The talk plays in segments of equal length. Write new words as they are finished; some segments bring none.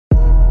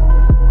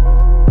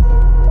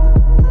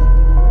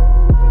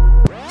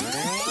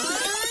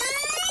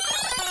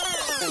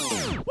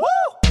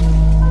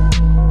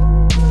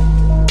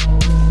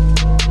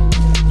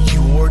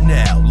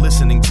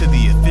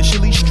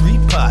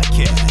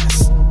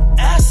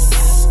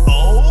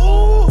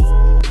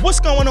What's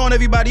going on,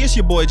 everybody? It's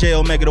your boy J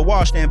Omega, the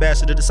Washed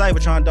Ambassador, the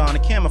Cybertron Don, the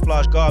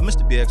Camouflage Guard,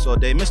 Mr. BX All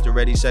Day, Mr.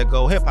 Ready Set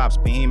Go, Hip Hop's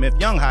Behemoth,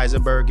 Young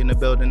Heisenberg in the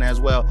building as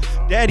well,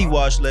 Daddy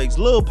Wash Legs,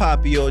 Lil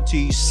Poppy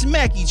OT,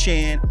 Smacky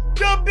Chan,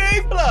 the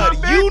Big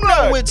Blood.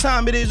 Know what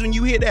time it is when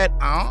you hear that.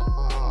 And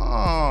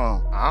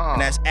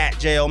that's at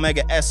J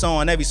Omega S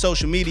on every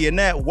social media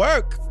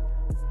network.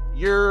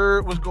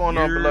 What's going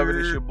on, beloved?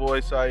 It's your boy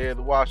Sayer,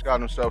 the Wash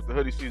God himself, the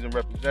hoodie season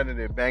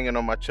representative, banging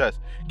on my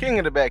chest. King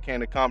of the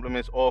backhanded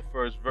compliments, all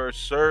first verse,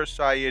 Sir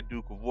Sayer,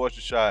 Duke of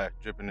Worcestershire,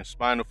 dripping in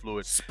spinal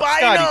fluid.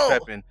 Scotty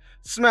Peppin,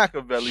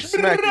 Smackavelli,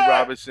 Smacky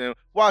Robinson,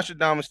 Washer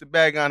Domus, the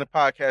bag on the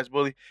podcast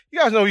bully. You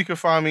guys know you can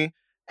find me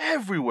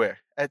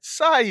everywhere at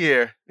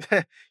Sayer.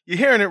 You're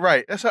hearing it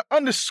right. That's an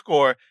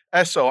underscore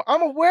SO.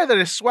 I'm aware that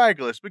it's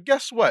swaggerless, but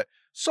guess what?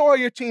 So are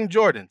your Team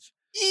Jordans.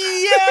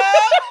 Yeah.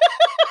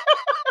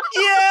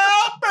 Yeah.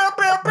 I'm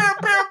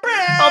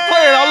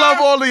playing. I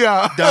love all of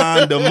y'all.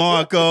 Don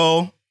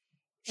DeMarco.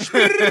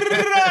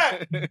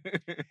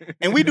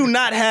 And we do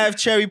not have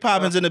Cherry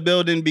Poppins in the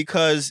building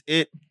because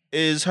it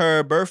is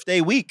her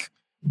birthday week.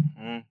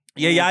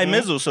 Yeah,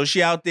 Mizzle. So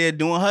she out there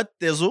doing her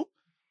thizzle.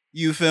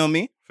 You feel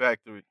me?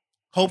 Factory.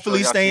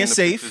 Hopefully staying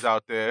safe.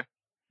 Out there.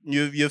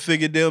 You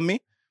figured deal me.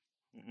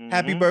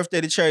 Happy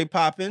birthday to Cherry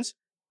Poppins.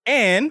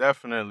 And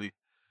definitely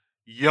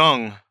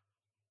young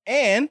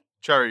and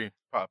Cherry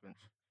Poppins.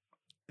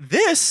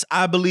 This,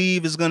 I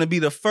believe, is going to be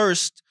the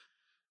first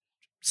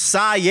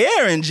Sayer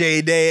and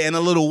J Day in a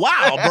little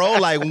while, bro.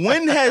 Like,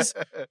 when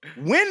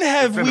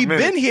have we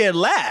been here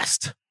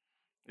last?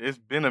 It's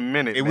been a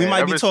minute. And we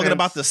might be talking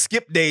about the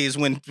Skip days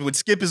when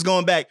Skip is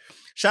going back.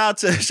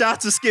 Shout out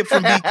to Skip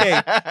from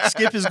BK.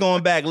 Skip is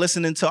going back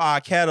listening to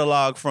our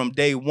catalog from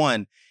day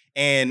one.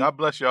 And God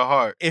bless your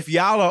heart. If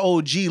y'all are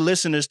OG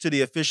listeners to the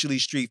Officially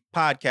Street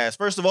podcast,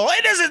 first of all,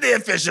 it isn't the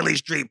Officially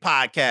Street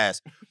podcast.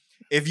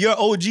 If you're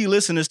OG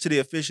listeners to the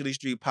Officially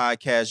Street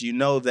podcast, you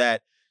know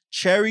that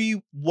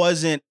Cherry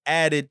wasn't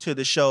added to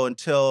the show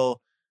until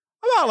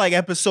about like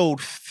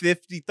episode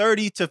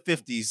 30 to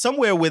 50,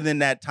 somewhere within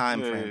that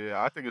time frame.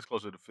 Yeah, I think it's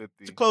closer to 50.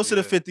 It's closer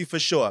to 50 for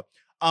sure.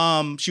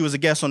 She was a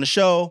guest on the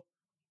show,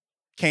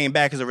 came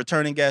back as a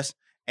returning guest,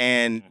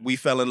 and we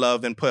fell in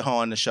love and put her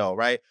on the show,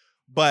 right?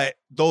 But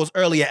those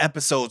earlier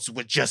episodes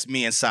were just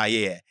me and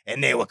Sayer,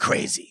 and they were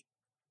crazy.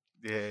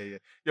 Yeah.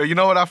 Yo, you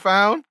know what I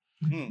found?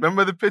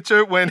 Remember the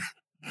picture when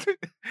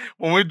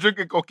we're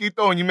drinking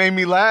coquito and you made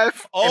me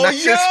laugh? Oh, and that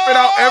shit spit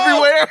out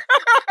everywhere?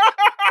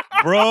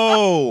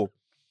 Bro,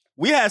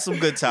 we had some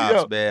good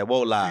times, man.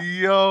 Won't lie.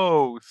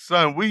 Yo,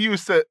 son,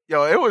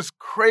 it was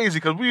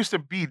crazy because we used to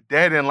be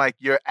dead in like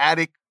your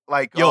attic.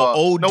 Like,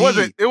 OD. No,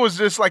 it was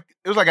just like,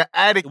 it was like an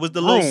attic. It was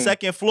the room. little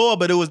second floor,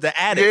 but it was the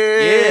attic.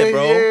 Yeah,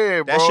 bro.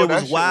 Yeah, that shit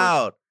was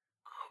wild.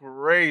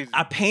 Crazy.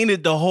 I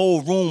painted the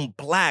whole room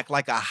black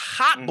like a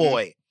hot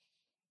boy.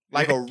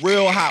 Like a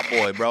real hot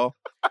boy, bro.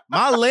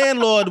 My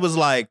landlord was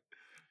like,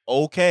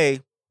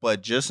 okay,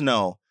 but just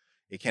know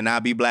it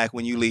cannot be black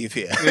when you leave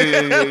here.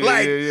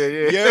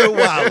 You're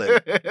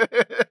wildin'.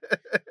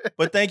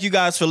 But thank you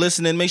guys for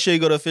listening. Make sure you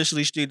go to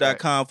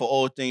officiallystreet.com for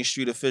all things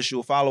Street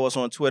Official. Follow us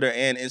on Twitter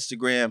and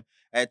Instagram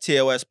at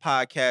TOS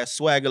Podcast,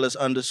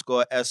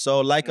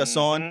 swaggerless_SO. Like us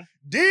on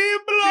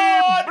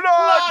Blood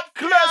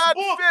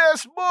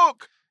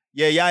Facebook.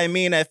 Yeah, I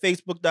mean at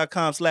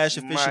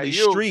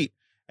facebook.com/officiallystreet.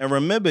 And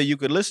remember, you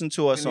could listen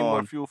to us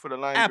on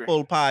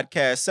Apple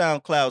Podcasts,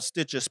 SoundCloud,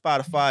 Stitcher,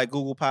 Spotify,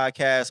 Google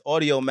Podcasts,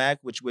 Audio Mac,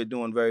 which we're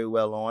doing very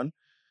well on,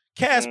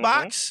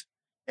 Castbox,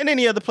 and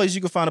any other place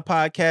you can find a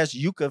podcast.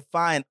 You can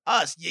find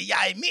us. Yeah,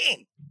 I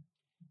mean.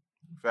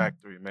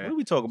 Factory, man. What did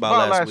we talk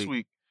about last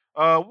week?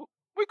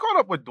 We caught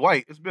up with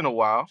Dwight. It's been a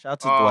while. Shout out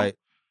to Dwight.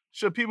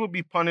 Should people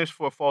be punished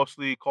for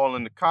falsely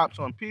calling the cops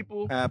on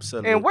people?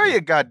 Absolutely. And wear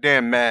your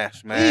goddamn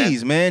mask, man.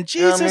 Please, man.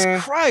 Jesus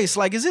Christ.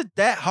 Like, is it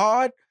that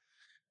hard?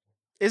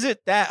 Is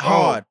it that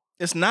hard?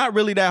 It's not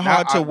really that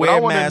hard to wear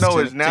masks. What I want to know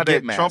is now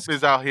that Trump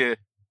is out here.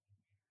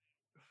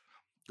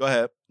 Go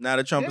ahead. Now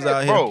that Trump is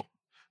out here. Bro.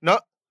 Now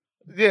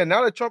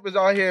that Trump is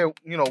out here,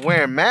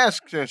 wearing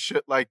masks and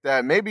shit like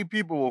that, maybe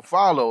people will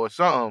follow or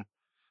something.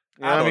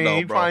 I don't know,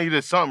 He probably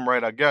did something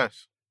right, I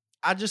guess.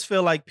 I just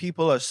feel like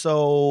people are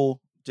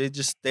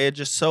they're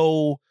just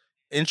so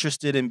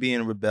interested in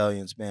being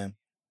rebellions, man.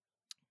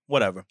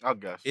 Whatever. I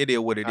guess. It is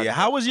what it is.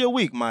 How was your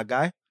week, my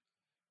guy?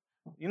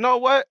 You know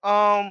what?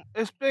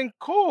 It's been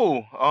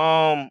cool.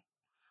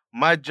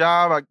 My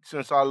job,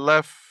 since I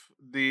left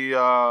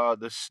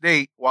the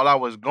state while I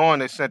was gone,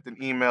 they sent an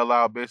email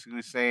out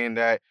basically saying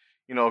that,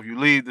 if you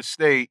leave the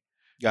state,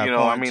 you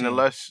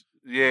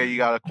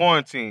gotta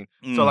quarantine.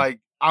 So like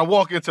I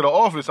walk into the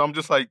office, I'm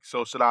just like,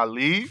 so should I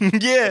leave?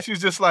 Yeah. And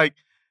she's just like,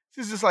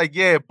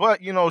 yeah,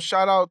 but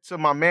shout out to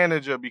my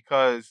manager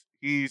because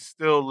he's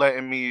still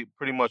letting me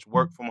pretty much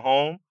work from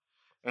home.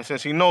 And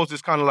since he knows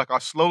it's kind of like our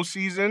slow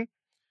season,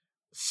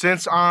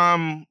 since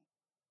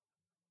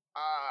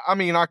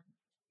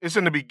it's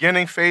in the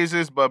beginning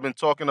phases, but I've been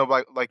talking of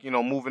like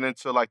moving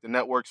into like the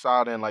network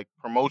side and like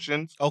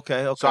promotions.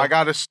 Okay. So I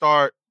got to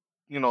start,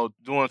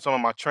 doing some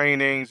of my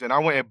trainings, and I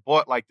went and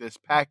bought like this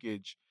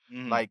package,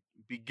 like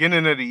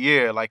beginning of the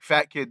year. Like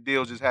Fat Kid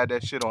Deals just had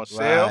that shit on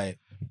sale. Right.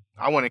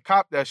 I went and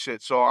copped that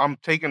shit. So I'm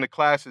taking the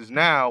classes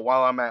now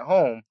while I'm at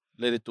home.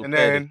 And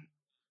then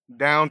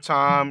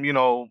downtime, you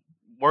know,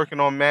 working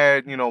on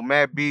mad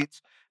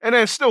beats. And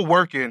then still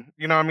working,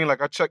 you know what I mean?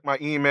 Like I check my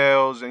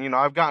emails and, you know,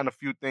 I've gotten a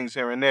few things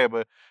here and there.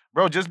 But,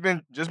 bro, just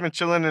been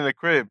chilling in the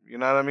crib. You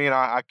know what I mean?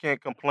 I can't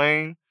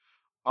complain.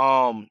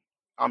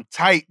 I'm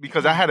tight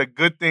because I had a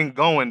good thing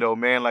going, though,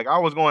 man. Like I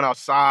was going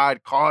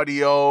outside,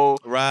 cardio.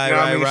 Right, you know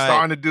what I mean?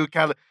 Starting to do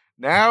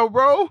now,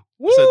 bro.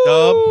 It's a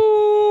dub.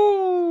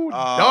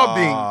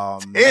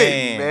 Dubbing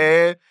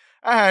man.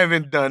 I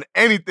haven't done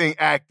anything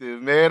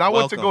active, man. I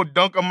went to go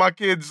dunk on my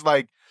kid's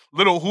like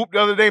little hoop the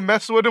other day,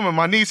 messing with him, and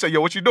my niece said,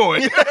 "Yo, what you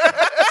doing?"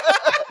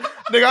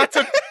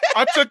 Nigga,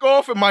 I took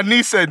off, and my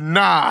niece said,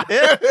 "Nah."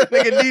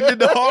 Nigga needed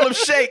the Harlem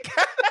Shake.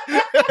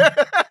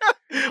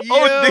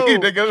 Oh,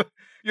 nigga.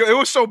 Yo, it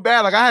was so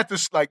bad. Like I had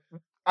to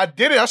I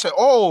did it. I said,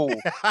 "Oh."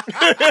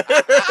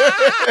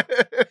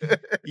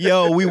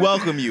 Yo, we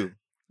welcome you.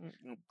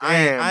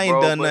 Damn, I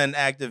ain't done nothing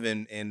active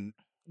in.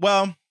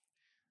 Well,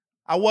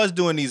 I was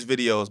doing these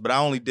videos, but I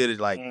only did it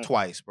like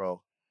twice,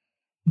 bro.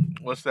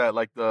 What's that?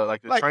 Like the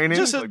training?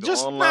 Just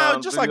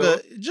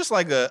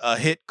like a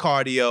hit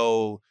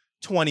cardio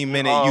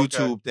 20-minute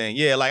YouTube thing.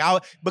 Yeah,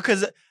 like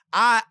because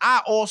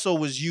I also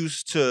was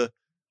used to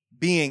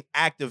being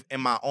active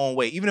in my own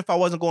way. Even if I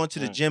wasn't going to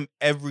the gym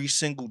every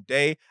single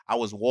day, I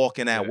was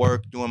walking at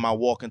work, doing my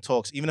walk and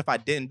talks. Even if I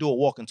didn't do a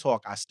walk and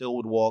talk, I still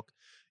would walk.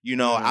 You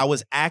know, I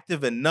was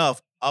active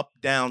enough up,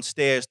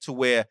 downstairs to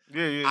where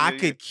I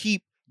could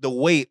keep the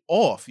weight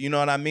off. You know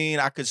what I mean?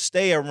 I could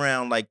stay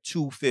around like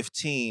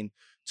 215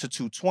 to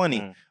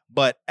 220.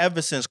 But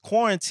ever since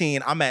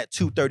quarantine, I'm at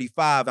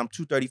 235. I'm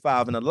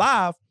 235 and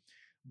alive.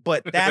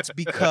 But that's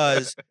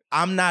because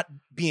I'm not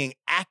being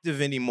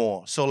active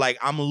anymore. So like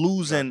I'm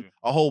losing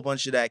a whole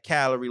bunch of that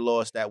calorie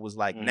loss that was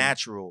like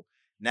natural.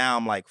 Now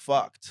I'm like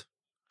fucked.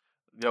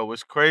 Yo,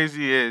 what's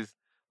crazy is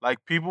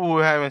like people who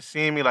haven't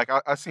seen me, like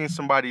I seen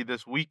somebody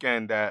this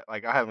weekend that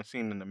like I haven't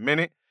seen in a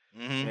minute.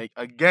 Like,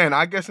 again,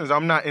 I guess since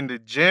I'm not in the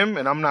gym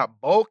and I'm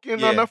not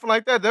bulking or nothing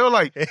like that, they were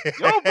like, "Yo,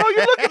 bro, you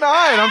looking all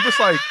right." And I'm just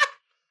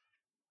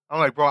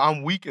like, bro,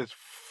 I'm weak as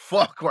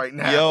fuck right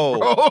now. Yo.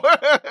 Bro.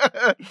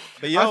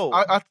 But yo.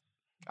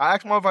 I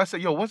asked my wife, I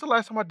said, "Yo, when's the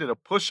last time I did a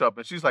push-up?"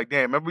 And she's like,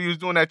 "Damn, remember you was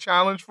doing that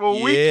challenge for a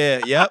week?"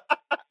 Yeah, yep.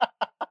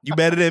 You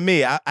better than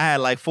me. I had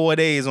like 4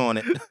 days on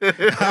it.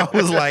 I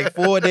was like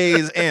 4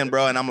 days in,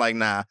 bro. And I'm like,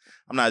 nah,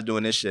 I'm not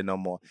doing this shit no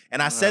more.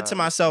 And I said to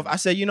myself, I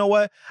said, you know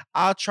what?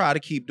 I'll try to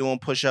keep doing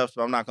push-ups,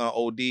 but I'm not going to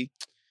OD.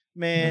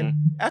 Man,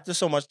 after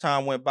so much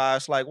time went by,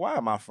 it's like, why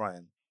am I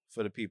fronting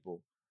for the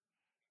people?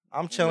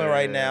 I'm chilling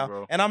right now.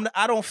 Bro. And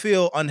I don't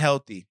feel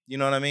unhealthy. You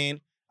know what I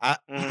mean?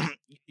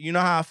 You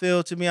know how I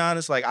feel, to be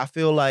honest? Like, I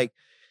feel like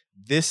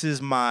this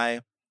is my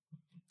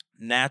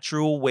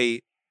natural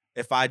weight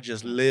if I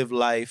just live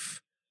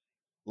life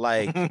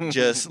like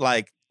just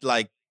like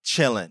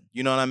chilling.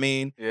 You know what I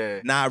mean?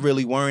 Yeah. Not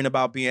really worrying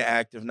about being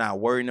active, not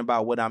worrying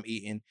about what I'm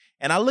eating.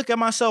 And I look at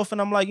myself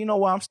and I'm like, you know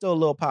what? I'm still a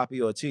little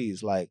Poppy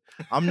Ortiz. Like,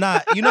 I'm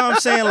not, you know what I'm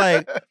saying?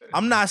 Like,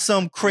 I'm not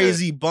some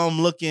crazy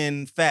bum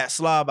looking fat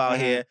slob out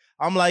here.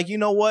 I'm like, you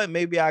know what?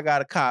 Maybe I got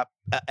to cop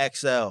a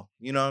XL.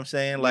 You know what I'm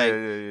saying? Like,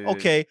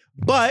 okay.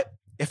 But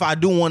if I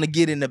do want to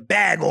get in the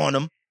bag on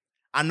them,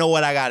 I know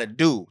what I got to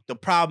do. The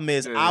problem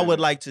is I would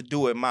like to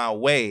do it my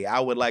way.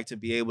 I would like to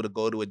be able to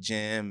go to a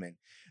gym and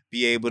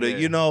be able to,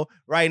 you know,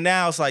 right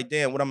now it's like,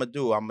 damn, what I'm going to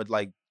do? I'm going to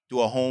like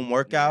do a home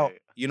workout.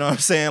 You know what I'm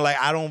saying? Like,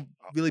 I don't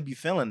really be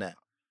feeling that.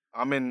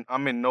 I'm in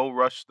no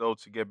rush though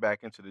to get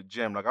back into the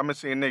gym. Like, I've been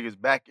seeing niggas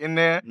back in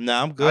there.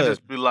 Nah, I'm good. I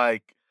just be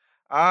like,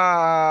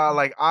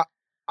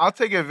 I'll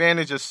take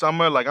advantage of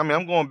summer. Like, I mean,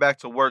 I'm going back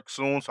to work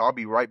soon, so I'll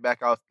be right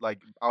back out, like,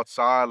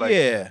 outside. Like,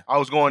 I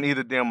was going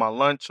either during my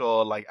lunch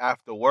or, like,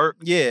 after work.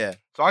 Yeah.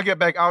 So I get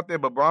back out there,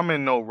 but, bro, I'm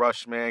in no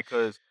rush, man,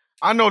 because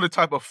I know the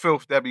type of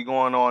filth that be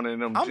going on in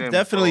them gyms. I'm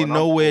definitely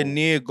nowhere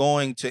near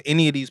going to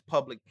any of these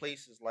public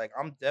places. Like,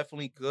 I'm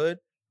definitely good.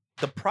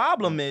 The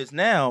problem is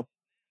now,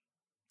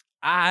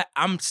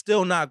 I'm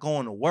still not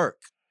going to work.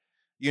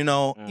 You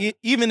know,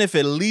 even if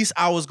at least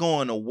I was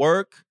going to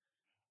work,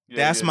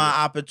 that's my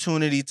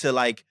opportunity to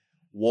like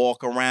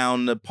walk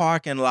around the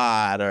parking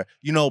lot or,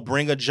 you know,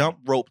 bring a jump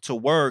rope to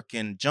work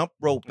and jump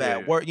rope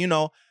at work. You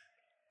know,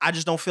 I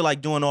just don't feel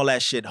like doing all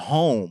that shit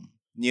home,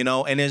 you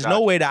know, and there's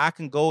no way that I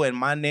can go in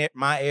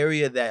my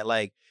area that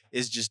like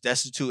is just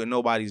destitute and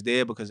nobody's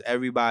there because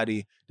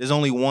there's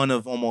only one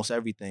of almost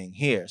everything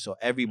here. So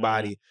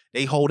everybody,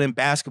 they holding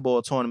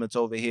basketball tournaments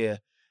over here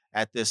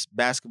at this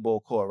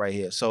basketball court right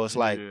here. So it's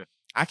like,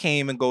 I can't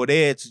even go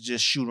there to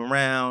just shoot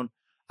around.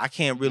 I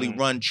can't really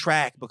run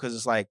track because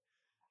it's like,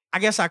 I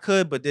guess I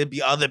could, but there'd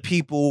be other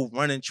people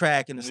running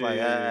track and it's like,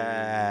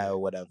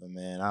 whatever,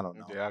 man. I don't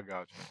know. Yeah, I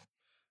got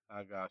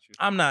you.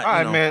 I'm not, all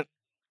right, man.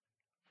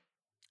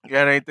 You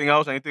got anything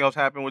else? Anything else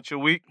happen with your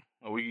week?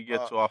 Or we can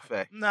get to our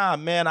fact. Nah,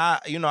 man. I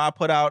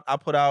put out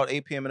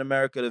 8 p.m. in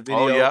America, the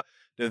video.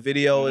 The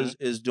video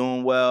is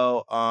doing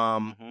well.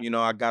 Mhm. You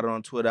know, I got it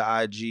on Twitter,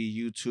 IG,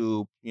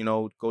 YouTube. You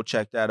know, go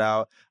check that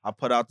out. I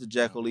put out the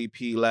Jekyll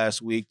EP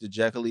last week. The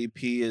Jekyll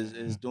EP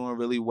is doing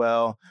really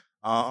well.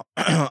 A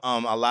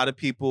lot of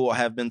people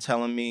have been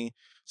telling me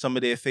some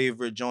of their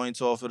favorite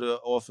joints off of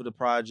the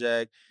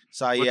project.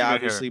 What you Saye been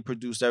obviously hearing?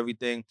 produced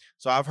everything.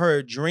 So I've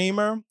heard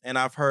Dreamer, and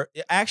I've heard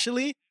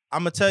actually. I'm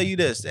gonna tell you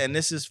this, and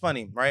this is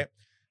funny, right?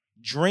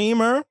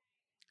 Dreamer.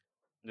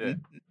 Yeah.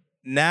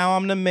 Now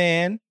I'm the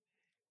man,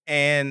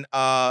 and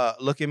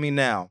Look at Me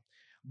Now.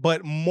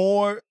 But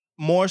more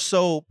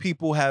so,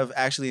 people have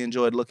actually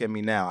enjoyed Look at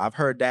Me Now. I've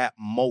heard that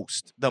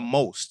the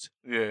most.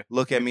 Yeah.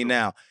 Look at Me too.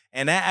 Now.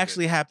 And that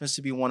actually happens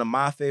to be one of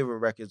my favorite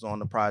records on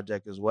the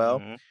project as well.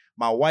 Mhm.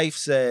 My wife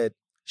said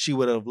she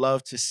would have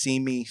loved to see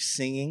me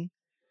singing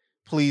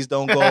Please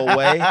Don't Go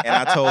Away. And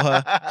I told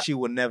her she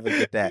will never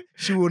get that.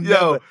 She will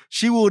never.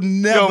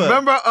 Yo,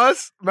 remember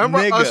us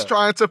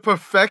trying to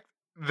perfect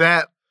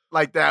that,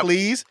 like that.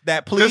 Please?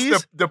 That please?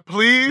 Just the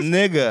please?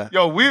 Nigga.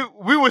 Yo,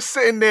 we were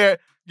sitting there.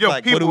 Yo,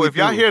 Like, what do people, we if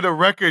y'all do? hear the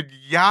record,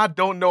 y'all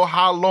don't know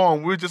how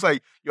long. We were just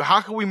like, yo,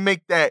 how can we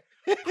make that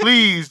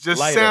please just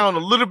Lighter. sound a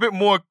little bit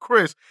more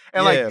crisp?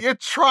 And Yeah. like, you're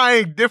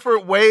trying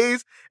different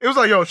ways. It was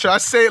like, yo, should I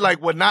say it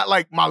like with not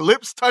like my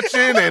lips touching?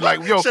 And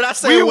like, yo, Should I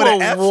say we it with were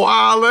an F?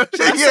 wildin'.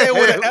 Should I say it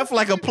with an F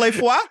like a play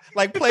for?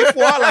 Like play for?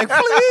 Like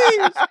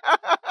please?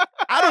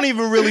 I don't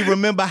even really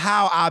remember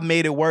how I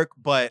made it work,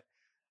 but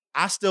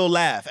I still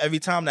laugh every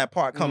time that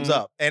part comes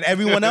up. And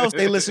everyone else,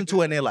 they listen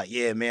to it and they're like,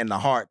 yeah, man, the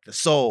heart, the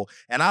soul.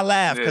 And I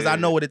laugh because I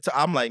know what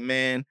I'm like,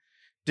 man,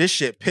 this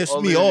shit pissed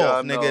Only me y'all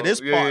off, nigga. know. This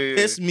Yeah, part yeah, yeah.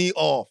 pissed me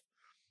off.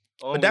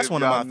 Only But that's if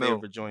one of my y'all know.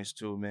 favorite joints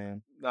too,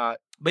 man. Nah,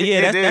 But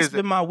yeah, that's is.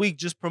 been my week,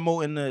 just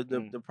promoting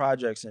the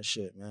projects and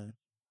shit, man.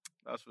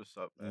 That's what's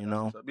up, man. You That's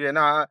know? what's up. Yeah,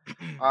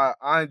 nah,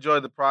 I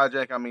enjoyed the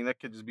project. I mean, that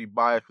could just be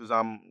biased because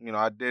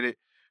I did it.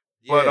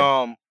 Yeah,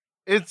 But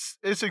it's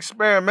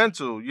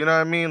experimental. You know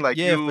what I mean? Like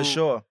yeah, for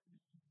sure.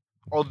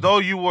 Although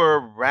you were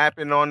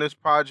rapping on this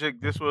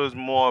project, this was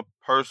more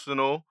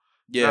personal.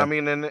 You know Yeah, what I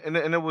mean?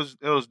 And it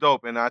was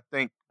dope. And I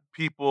think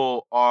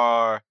people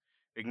are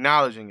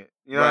acknowledging it.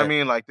 You know what I Right.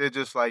 mean? Like they're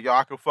just like, yo,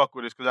 I can fuck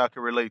with this because I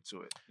can relate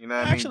to it. You know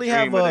what I mean? actually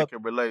have Dream a- they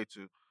can relate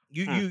to.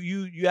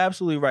 You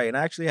absolutely right. And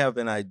I actually have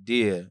an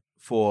idea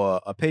for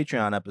a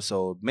Patreon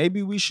episode.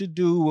 Maybe we should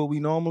do what we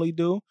normally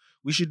do.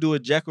 We should do a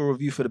Jekyll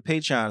review for the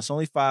Patreon. It's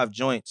only 5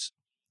 joints.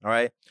 All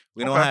right.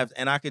 We don't Okay. have,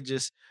 and I could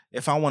just,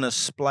 if I want to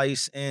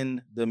splice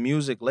in the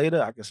music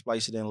later, I can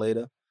splice it in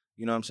later.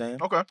 You know what I'm saying?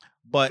 Okay.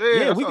 But Yeah, yeah,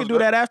 that we can sounds do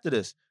good. that after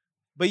this.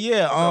 But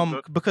yeah, sounds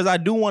good. because I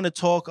do want to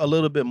talk a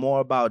little bit more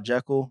about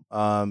Jekyll,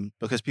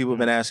 because people have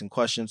been asking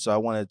questions, so I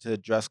wanted to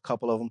address a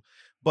couple of them.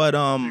 But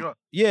go.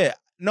 yeah,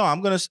 no,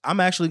 I'm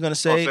actually gonna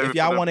say save if it for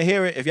y'all them. want to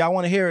hear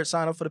it,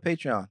 sign up for the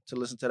Patreon to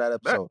listen to that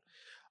episode.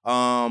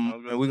 Sounds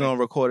good And we're to me. gonna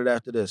record it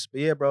after this.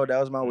 But yeah, bro, that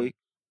was my week.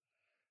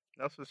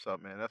 That's what's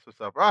up, man. That's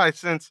what's up. All right,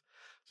 since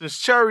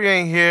Cherry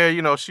ain't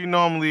here, she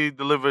normally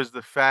delivers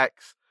the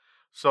facts.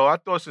 So I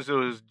thought since it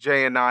was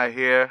Jay and I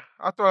here,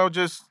 I thought I would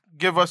just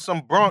give us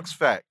some Bronx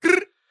facts.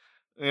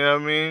 You know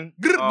what I mean?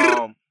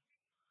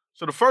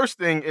 So the first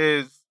thing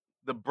is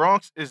the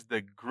Bronx is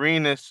the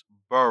greenest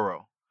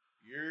borough.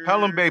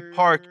 Pelham Bay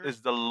Park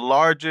is the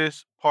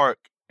largest park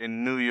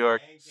in New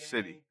York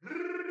City.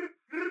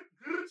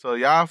 So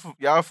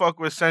y'all fuck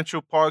with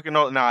Central Park and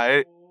all. Nah,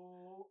 it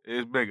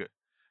is bigger.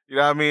 You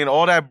know what I mean?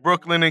 All that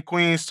Brooklyn and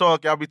Queens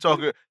talk, y'all be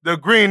talking the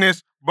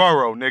greenest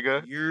borough,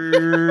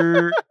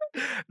 nigga.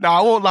 Now,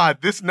 I won't lie.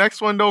 This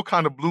next one, though,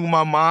 kind of blew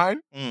my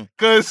mind.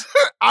 Because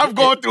I've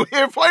gone through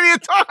here plenty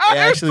of times. It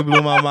actually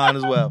blew my mind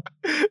as well.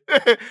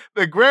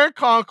 The Grand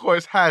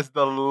Concourse has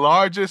the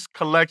largest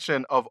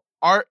collection of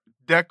Art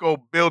Deco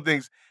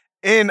buildings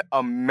in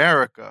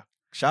America.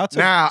 Shout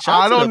Now, to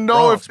I the don't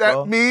know Bronx, if that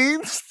bro.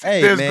 means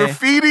Hey, there's man.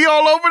 graffiti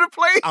all over the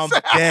place. I'm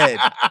dead.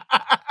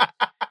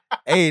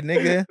 Hey,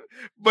 nigga.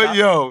 But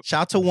yo,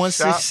 Shout to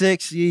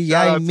 166, shout you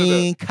out I to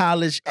mean,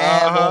 College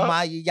Ave, all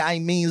my I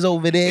means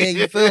over there,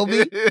 you feel me?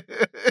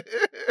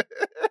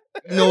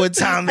 You know what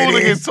time it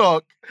Hooligan is.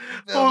 talk.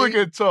 Feel me?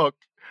 Hooligan talk.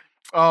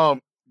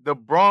 The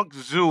Bronx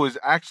Zoo is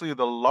actually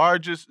the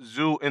largest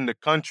zoo in the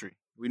country.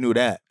 We knew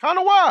that. Kind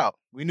of wild.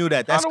 We knew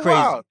that. That's Kinda crazy.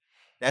 wild.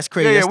 That's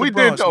crazy. Yeah, That's the we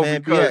Bronx, did though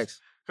man. because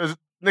BX.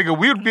 nigga,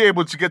 we'd be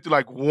able to get to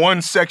like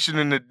one section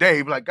in the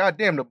day. Be like, God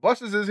damn, the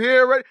buses is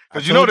here, right?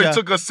 Because I told they ya.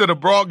 took us to the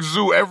Bronx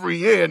Zoo every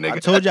year, nigga. I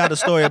told y'all the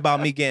story about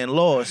me getting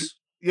lost.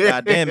 Yeah.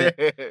 God damn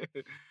it.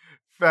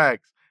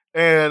 Facts.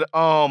 And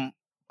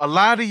a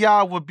lot of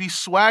y'all would be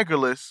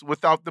swaggerless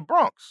without the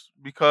Bronx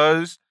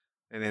because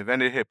it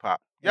invented hip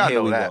hop. Y'all Here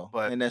know we that, go.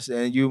 but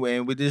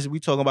And with this, we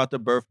talking about the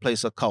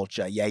birthplace of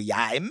culture. Yeah,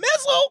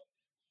 missile.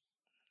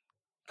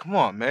 come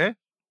on, man.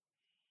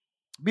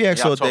 BX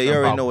Y'all all day. talking You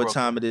already about know what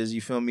Brooklyn. time it is.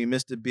 You feel me?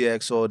 Mr.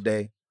 BX all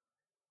day.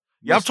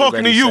 Yeah, I'm Mr. talking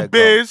to Ready, you, Set, Go.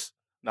 Biz.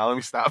 Now let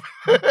me stop.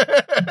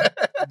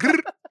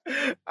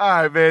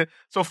 All right, man.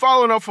 So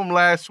following up from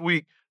last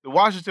week, the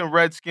Washington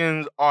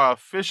Redskins are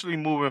officially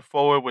moving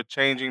forward with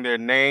changing their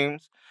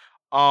names.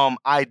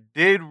 I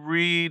did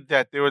read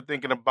that they were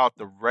thinking about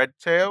the Red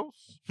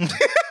Tails.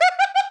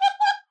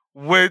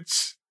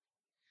 which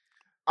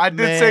I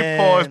did say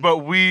pause, but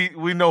we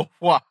know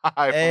why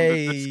from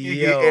the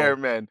Tuskegee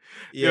Airmen.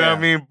 You know what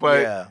I mean?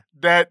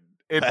 But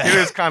it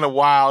is kind of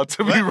wild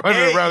to be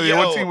running around here.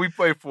 What team we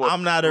play for?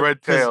 I'm not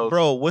Red Tails.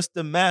 Bro, what's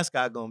the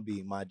mascot gonna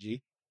be, my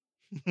G?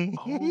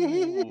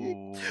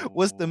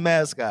 What's the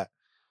mascot?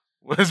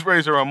 Let's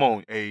raise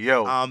Ramon. Hey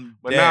yo. I'm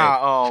but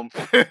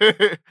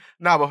dead.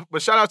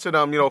 But shout out to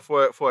them,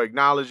 for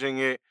acknowledging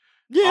it.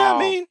 Yeah, I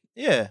mean,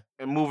 yeah.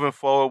 And moving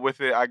forward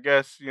with it. I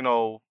guess,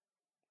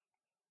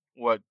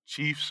 what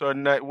Chiefs or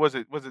not? Was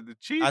it the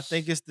Chiefs? I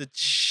think it's the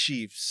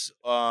Chiefs.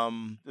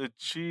 The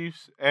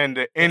Chiefs and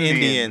the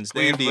Indians.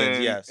 The Indians,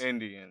 yes.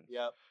 Indians.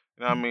 Yep.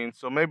 You know what I mean?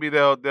 So maybe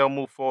they'll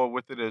move forward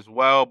with it as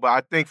well. But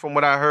I think from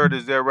what I heard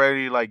is they're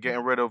already like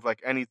getting rid of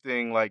like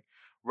anything like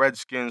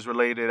Redskins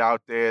related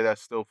out there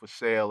that's still for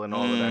sale and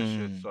all of that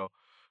shit. So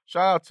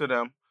shout out to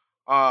them.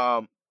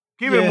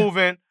 Keep it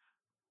moving.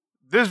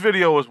 This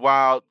video was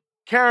wild.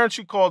 Karen,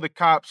 she called the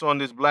cops on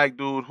this black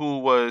dude who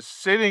was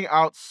sitting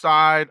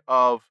outside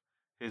of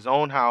his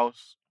own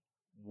house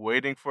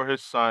waiting for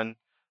his son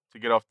to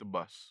get off the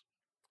bus.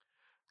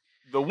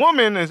 The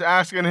woman is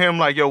asking him,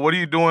 like, yo, what are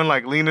you doing?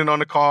 Like, leaning on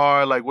the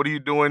car. Like, what are you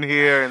doing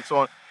here? And so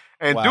on.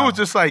 And dude's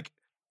just like,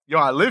 yo,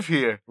 I live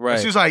here. Right.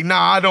 And she's like,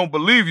 nah, I don't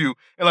believe you.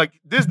 And, like,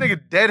 this nigga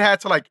dead had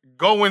to, like,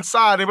 go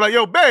inside and be like,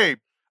 yo, babe,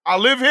 I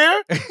live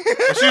here? And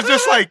she's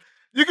just like,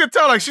 you can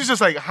tell, like, she's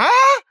just like,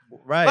 huh?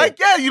 Right. Like,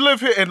 yeah, you live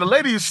here. And the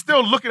lady is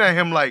still looking at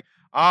him like,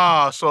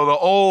 so the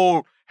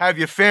old have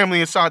your family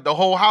inside the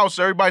whole house.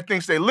 So everybody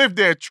thinks they live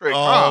there trick.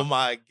 Oh,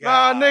 my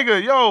God. Nah,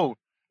 nigga, yo.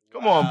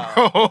 Come on,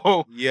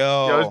 bro.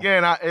 Yo,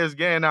 it's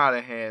getting out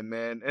of hand,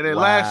 man. And then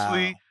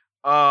lastly,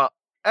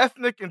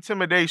 ethnic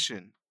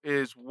intimidation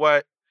is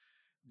what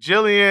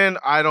Jillian,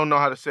 I don't know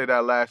how to say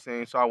that last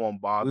name, so I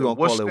won't bother. We're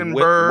going to call it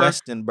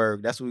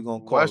Westenberg. That's what we're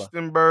going to call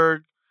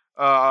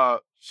Westenberg.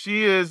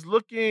 She is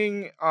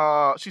looking,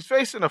 she's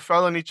facing a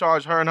felony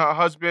charge, her and her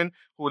husband,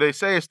 who they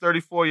say is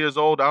 34 years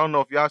old. I don't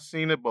know if y'all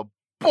seen it, but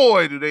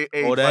boy, do they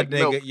age that like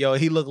nigga, milk. yo,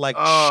 he looked like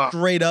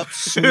straight up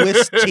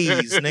Swiss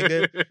cheese,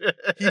 nigga.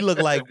 He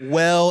looked like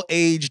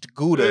well-aged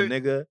Gouda,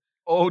 nigga.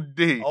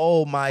 OD.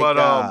 Oh, my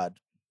God.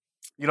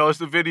 It's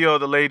the video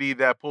of the lady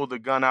that pulled the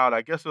gun out.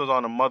 I guess it was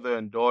on the mother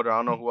and daughter. I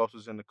don't know who else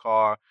was in the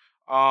car.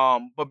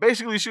 But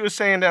basically, she was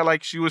saying that,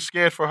 like, she was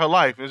scared for her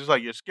life. It's just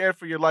like, you're scared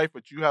for your life,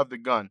 but you have the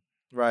gun.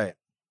 Right.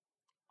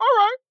 All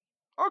right.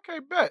 Okay,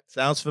 bet.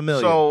 Sounds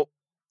familiar. So,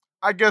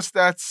 I guess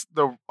that's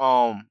the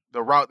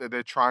route that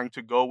they're trying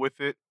to go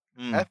with it.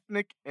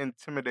 Ethnic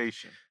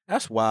intimidation.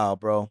 That's wild,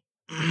 bro.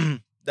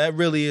 That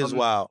really is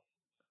wild.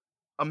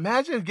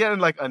 Imagine getting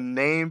like a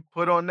name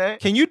put on that.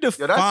 Can you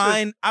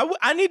define?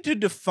 I need to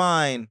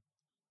define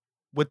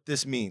what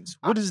this means.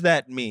 What does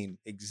that mean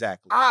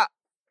exactly? I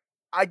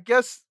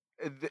guess.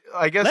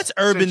 Let's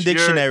Urban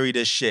Dictionary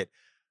this shit.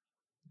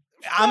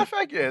 In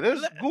fact,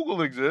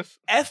 Google exists.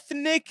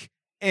 Ethnic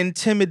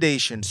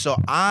intimidation. So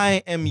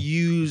I am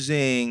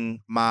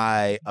using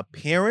my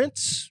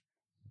appearance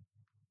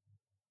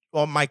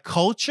or my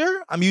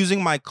culture. I'm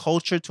using my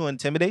culture to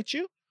intimidate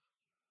you.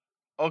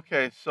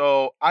 Okay,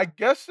 so I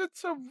guess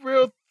it's a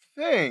real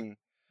thing.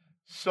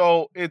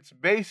 So it's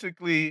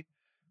basically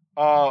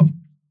a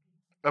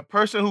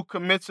person who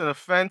commits an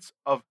offense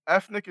of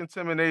ethnic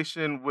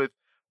intimidation with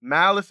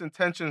malice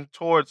intention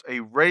towards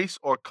a race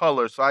or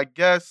color. So I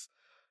guess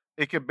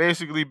it could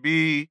basically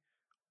be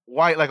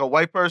white, like a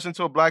white person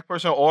to a black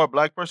person, or a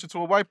black person to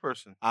a white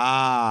person.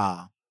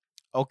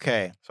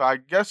 Okay. So I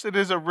guess it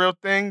is a real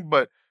thing,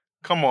 but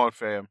come on,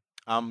 fam.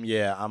 I'm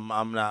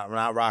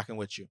not rocking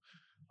with you.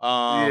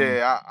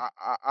 I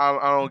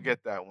don't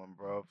get that one,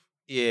 bro.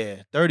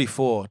 Yeah,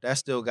 34. That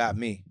still got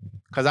me.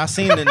 Cause I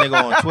seen the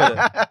nigga on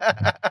Twitter.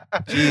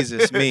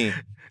 Jesus me.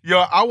 Yo,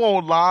 I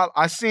won't lie.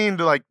 I seen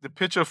the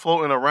picture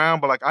floating around,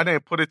 but like I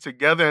didn't put it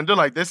together. And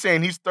they're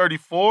saying he's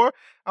 34.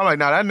 I'm like,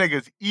 nah, that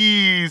nigga's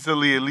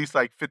easily at least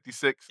like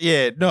 56.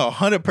 Yeah, no,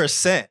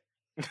 100%.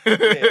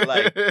 Yeah,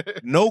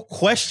 like no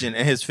question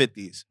in his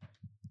 50s.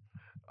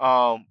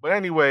 But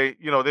anyway,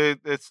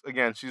 it's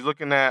again, she's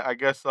looking at, I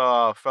guess,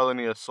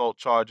 felony assault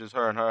charges,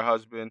 her and her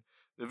husband.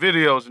 The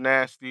video's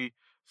nasty.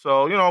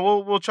 So,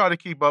 we'll try to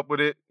keep up with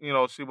it,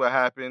 see what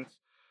happens.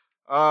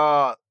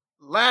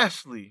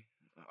 Lastly,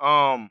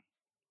 Kyle,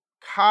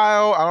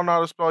 I don't know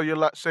how to spell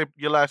say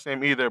your last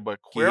name either, but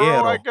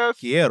Quiero, I guess.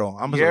 Quiero.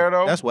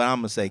 That's what I'm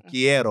gonna say.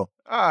 Quiero.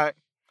 All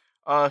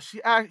right.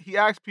 He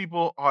asked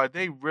people, are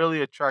they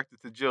really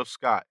attracted to Jill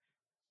Scott?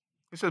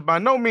 He says, by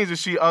no means is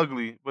she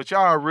ugly, but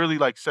y'all are really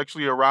like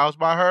sexually aroused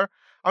by her.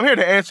 I'm here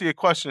to answer your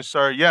question,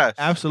 sir. Yes.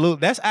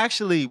 Absolutely. That's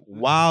actually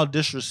wild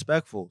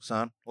disrespectful,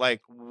 son. Like,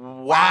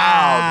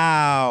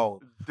 wow.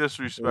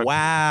 Disrespectful.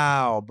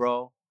 Wow,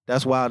 bro.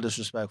 That's wild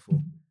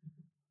disrespectful.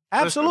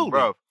 Absolutely. Listen,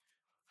 bro.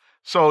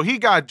 So he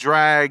got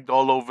dragged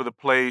all over the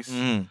place,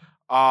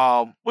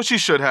 which he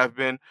should have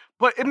been.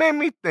 But it made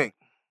me think,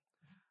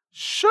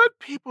 should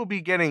people be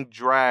getting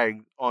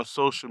dragged on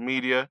social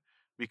media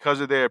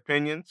because of their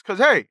opinions? Because,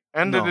 hey,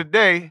 end of the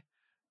day,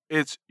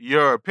 it's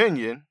your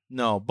opinion.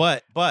 No,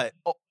 but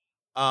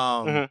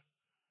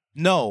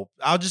No,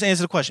 I'll just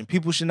answer the question.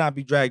 People should not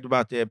be dragged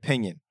about their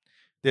opinion.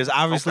 There's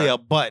obviously a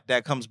but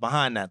that comes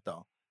behind that,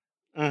 though.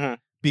 Mm-hmm.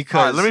 Because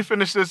all right, let me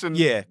finish this. And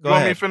yeah, go you want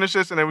ahead. me to finish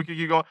this, and then we can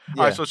keep going? Yeah.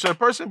 All right, so should a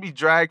person be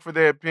dragged for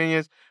their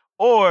opinions,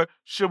 or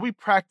should we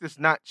practice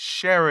not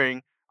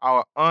sharing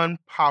our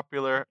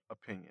unpopular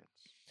opinions?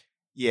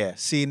 Yeah,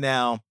 see,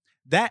 now,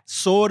 that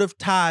sort of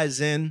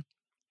ties in,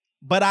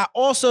 but I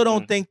also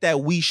don't think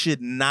that we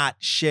should not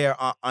share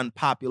our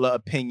unpopular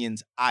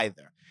opinions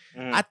either.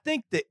 I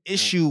think the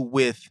issue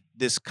with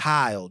this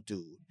Kyle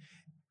dude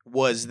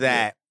was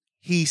that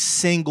he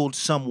singled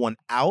someone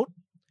out,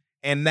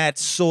 and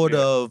that's sort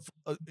of,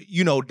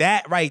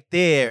 that right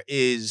there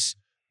is,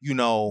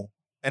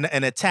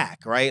 an attack,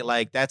 right?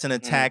 Like, that's an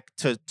attack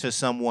to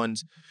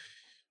someone's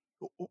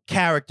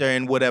character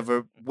in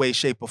whatever way,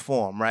 shape, or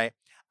form, right?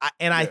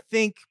 I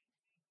think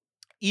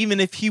even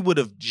if he would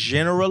have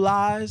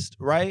generalized,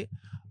 right,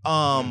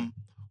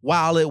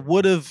 while it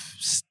would have,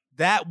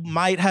 that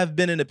might have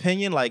been an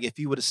opinion, like if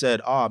he would have said,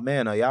 oh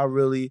man, are y'all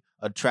really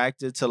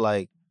attracted to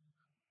like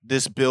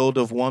this build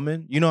of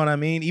woman? You know what I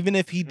mean? Even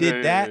if he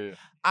did that,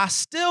 I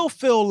still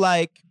feel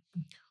like,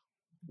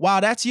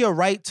 while that's your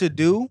right to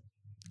do,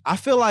 I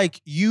feel like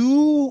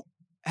you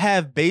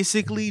have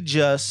basically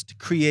just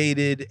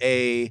created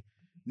a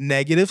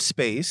negative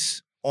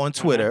space on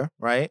Twitter,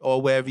 right?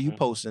 Or wherever you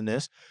posting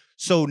this.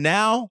 So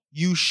now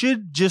you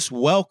should just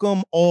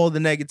welcome all the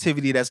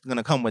negativity that's going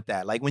to come with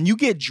that. Like when you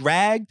get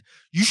dragged,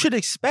 you should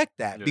expect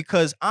that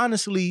because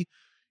honestly,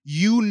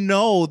 you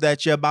know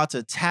that you're about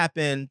to tap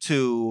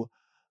into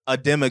a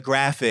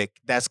demographic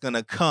that's going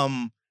to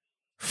come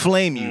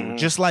flame you.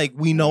 Just like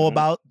we know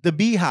about the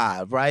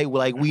Beehive, right?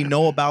 Like we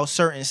know about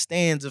certain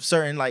stands of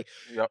certain, like,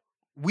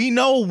 we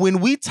know when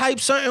we type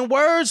certain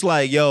words,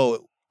 like,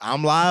 yo,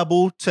 I'm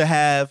liable to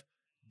have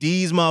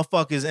these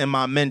motherfuckers in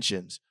my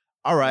mentions.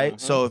 All right.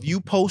 So if you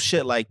post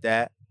shit like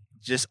that,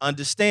 just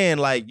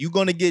understand, like, you're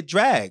going to get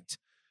dragged.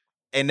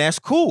 And that's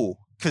cool.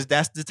 Cause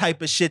that's the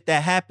type of shit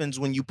that happens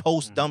when you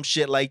post dumb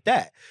shit like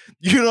that.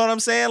 You know what I'm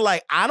saying?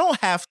 Like, I don't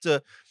have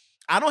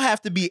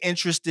to be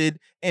interested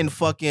in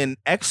fucking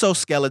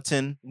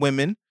exoskeleton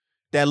women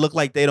that look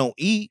like they don't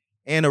eat,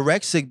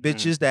 anorexic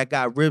bitches that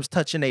got ribs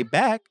touching their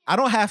back. I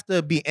don't have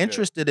to be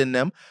interested in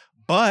them,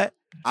 but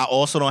I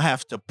also don't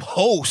have to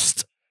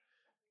post,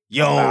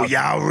 yo,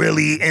 y'all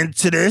really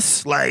into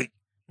this? Like,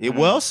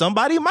 well,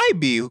 somebody might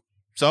be.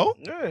 So,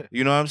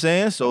 you know what I'm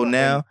saying? So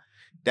now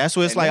that's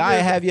where it's like, I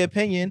have your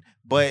opinion,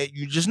 but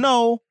you just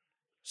know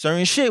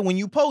certain shit when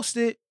you post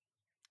it,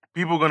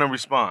 people going to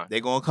respond. They're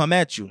going to come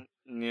at you.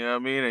 You know what I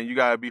mean? And you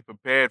got to be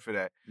prepared for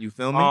that. You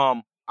feel me?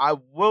 I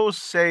will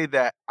say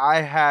that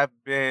I have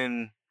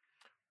been,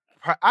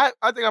 I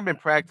think I've been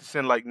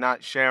practicing like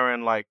not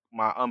sharing like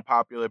my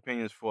unpopular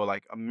opinions for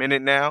like a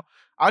minute now.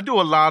 I do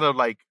a lot of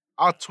like,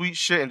 I'll tweet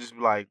shit and just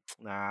be like,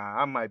 nah,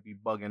 I might be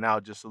bugging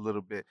out just a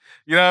little bit.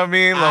 You know what I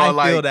mean?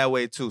 I feel that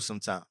way too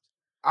sometimes.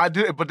 I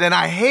do it, but then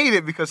I hate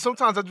it because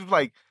sometimes I just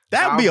like,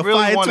 that would be a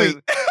fire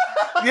tweet.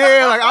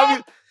 Yeah, like I'll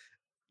be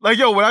like,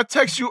 yo, when I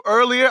text you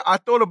earlier, I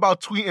thought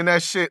about tweeting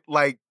that shit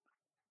like,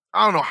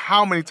 I don't know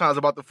how many times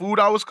about the food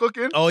I was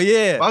cooking. Oh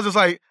yeah. I was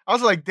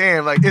like,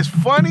 damn, like it's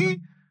funny,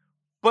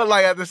 but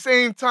like at the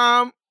same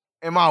time,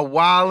 am I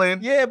wilding?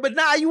 Yeah, but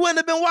nah, you wouldn't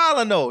have been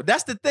wilding though.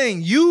 That's the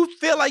thing. You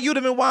feel like you'd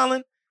have been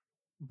wilding,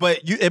 but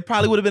it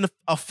probably would have been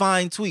a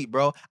fine tweet,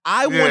 bro.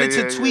 I wanted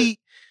to tweet.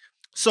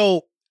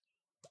 So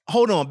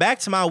hold on, back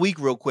to my week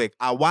real quick.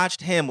 I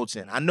watched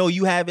Hamilton. I know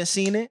you haven't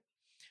seen it,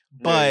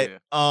 but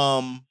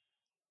I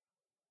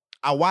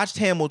watched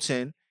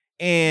Hamilton,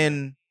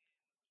 and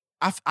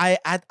I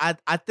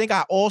think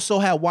I also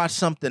had watched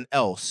something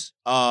else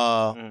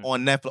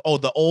on Netflix. Oh,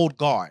 The Old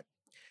Guard.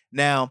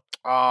 Now,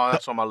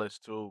 that's on my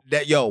list too.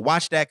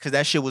 Watch that because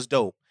that shit was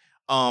dope.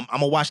 I'm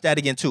gonna watch that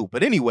again too.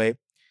 But anyway,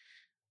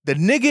 the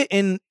nigga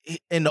in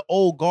The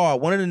Old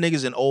Guard, one of the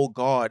niggas in Old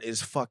Guard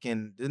is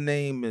fucking. The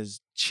name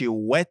is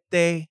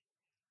Chiwetel,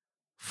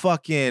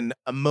 fucking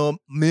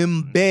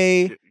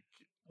Mimbe,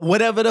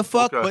 whatever the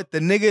fuck. Okay. But the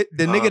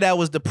nigga that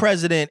was the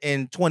president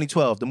in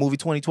 2012, the movie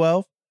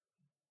 2012.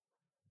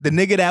 The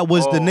nigga that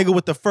was the nigga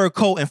with the fur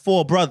coat and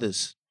Four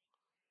Brothers.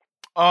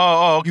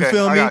 Oh, okay. You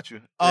feel me? I got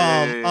you.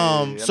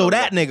 So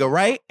that nigga,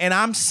 right? And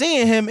I'm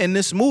seeing him in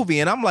this movie,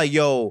 and I'm like,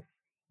 yo,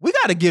 we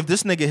gotta give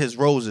this nigga his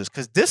roses,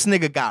 cause this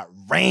nigga got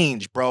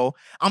range, bro.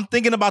 I'm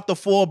thinking about the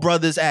Four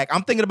Brothers act.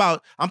 I'm thinking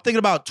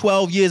about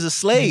 12 Years a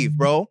Slave,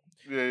 bro.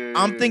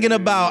 I'm thinking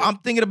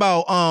about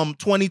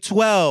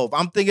 2012.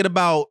 I'm thinking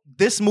about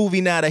this movie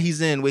now that he's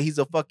in, where he's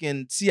a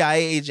fucking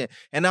CIA agent,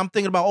 and I'm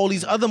thinking about all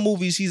these other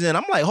movies he's in.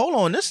 I'm like, hold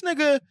on, this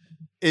nigga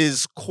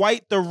is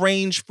quite the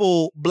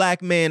rangeful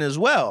black man as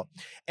well.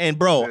 And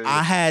bro,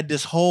 I had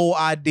this whole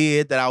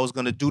idea that I was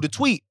gonna do the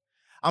tweet.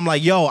 I'm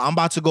like, yo, I'm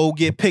about to go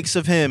get pics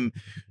of him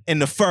in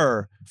the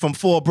fur from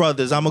Four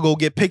Brothers. I'm gonna go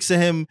get pics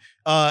of him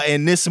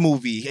in this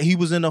movie. He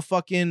was in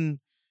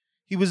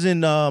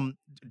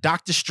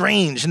Doctor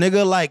Strange,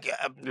 nigga. Like,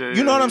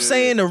 you know what I'm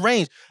saying? The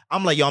range.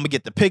 I'm like, yo, I'm gonna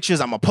get the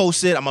pictures. I'm gonna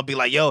post it. I'm gonna be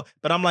like, yo.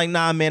 But I'm like,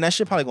 nah, man, that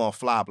shit probably gonna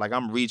flop. Like,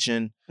 I'm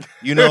reaching,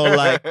 you know,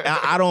 like,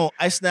 I don't,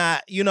 it's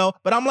not, you know.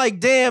 But I'm like,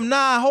 damn,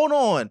 nah, hold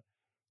on.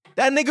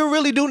 That nigga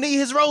really do need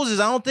his roses.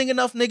 I don't think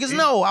enough niggas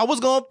know. I was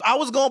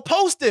gonna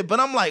post it, but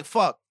I'm like,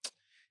 fuck.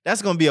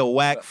 That's gonna be a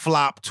whack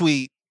flop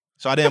tweet.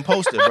 So I didn't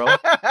post it, bro.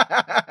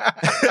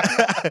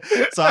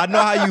 So I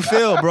know how you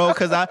feel, bro.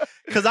 Cause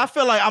I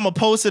feel like I'm gonna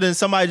post it and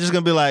somebody just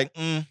gonna be like,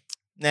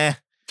 nah.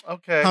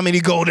 Okay. How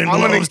many golden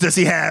globes does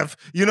he have?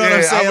 You know what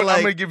I'm saying?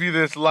 I'm gonna give you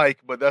this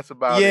but that's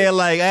about it. Yeah,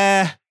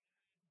 like,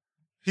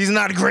 he's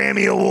not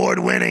Grammy Award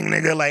winning,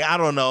 nigga. Like, I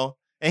don't know.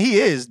 And he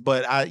is,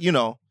 but you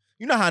know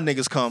how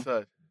niggas come.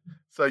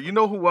 So you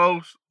know who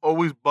else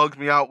always bugs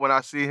me out when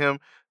I see him?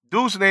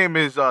 Dude's name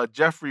is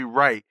Jeffrey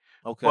Wright.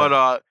 Okay.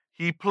 But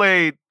he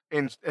played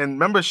in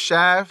remember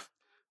Shaft?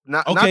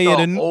 Not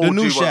the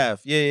new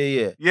Shaft.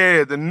 Yeah.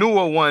 Yeah, the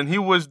newer one. He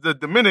was the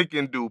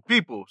Dominican dude,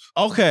 Peoples.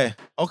 Okay.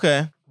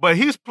 But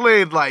he's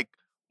played like,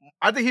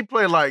 I think he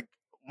played like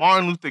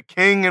Martin Luther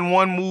King in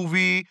one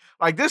movie.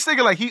 Like this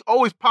nigga, like he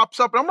always pops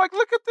up, and I'm like,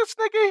 look at this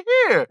nigga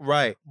here.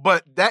 Right.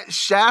 But that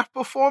Shaft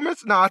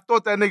performance, I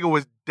thought that nigga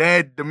was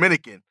dead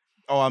Dominican.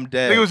 Oh, I'm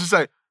dead. Nigga was just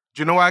like,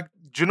 do you know why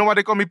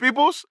they call me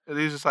Peoples? And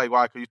he's just like,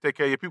 why? Cause you take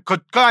care of your people. Cause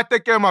I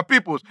take care of my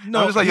peoples. No,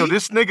 I'm just like, yo,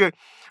 this nigga,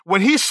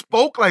 when he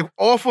spoke like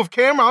off of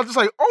camera, I was just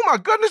like, oh my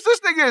goodness, this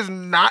nigga is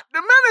not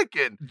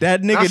Dominican.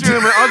 That nigga. I seen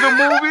him in other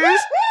movies.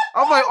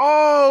 I'm like,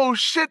 oh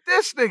shit,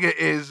 this nigga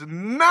is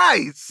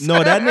nice.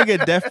 No, that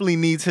nigga definitely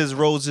needs his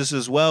roses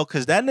as well,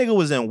 because that nigga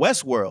was in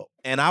Westworld,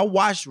 and I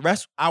watched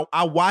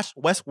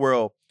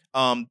Westworld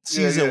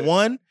season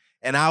 1.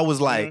 And I was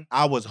like,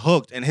 I was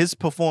hooked. And his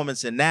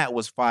performance in that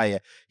was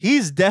fire.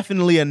 He's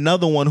definitely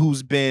another one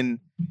who's been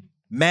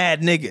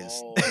mad niggas.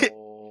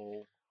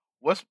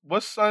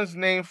 What's son's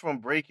name from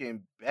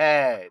Breaking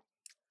Bad?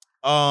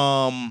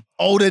 The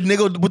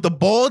nigga with the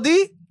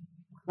baldy?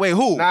 Wait,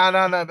 who? Nah.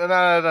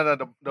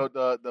 The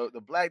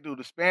black dude,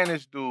 the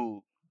Spanish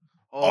dude.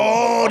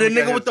 The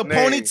nigga with the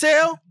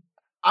ponytail?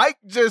 I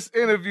just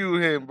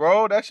interviewed him,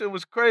 bro. That shit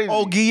was crazy.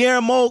 Oh,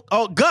 Guillermo.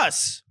 Oh,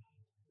 Gus.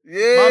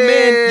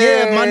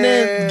 Yeah. My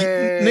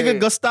man, nigga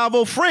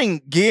Gustavo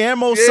Fring,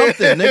 Guillermo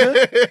something,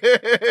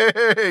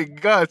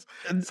 nigga. Gus.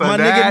 So my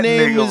nigga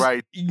name is,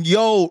 right.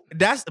 Yo,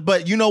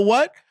 but you know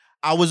what?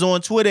 I was on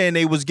Twitter and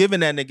they was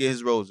giving that nigga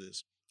his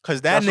roses.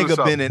 Cause that nigga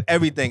been in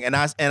everything. And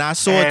I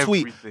saw a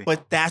tweet.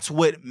 But that's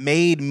what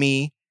made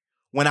me,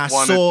 when I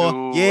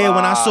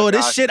saw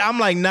this shit, I'm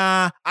like,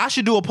 nah, I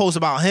should do a post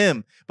about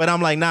him. But I'm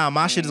like, nah,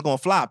 my shit is gonna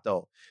flop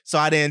though. So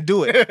I didn't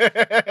do it.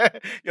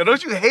 Yo,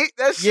 don't you hate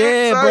that shit?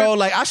 Yeah, son? bro.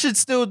 Like, I should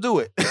still do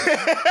it.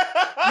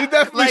 You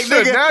definitely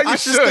should. Nigga, now you I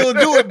should still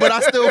do it, but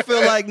I still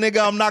feel like,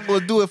 nigga, I'm not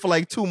gonna do it for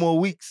like 2 more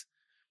weeks.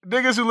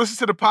 Niggas who listen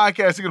to the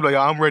podcast, they're gonna be like,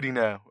 I'm ready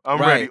now. I'm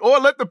ready. Or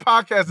let the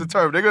podcast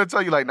determine. They're gonna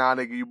tell you like, nah,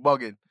 nigga, you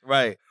bugging.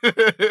 Right.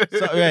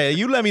 So, yeah,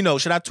 you let me know.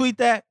 Should I tweet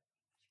that?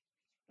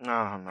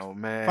 I don't know,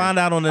 man. Find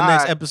out on the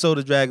next episode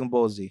of Dragon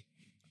Ball Z.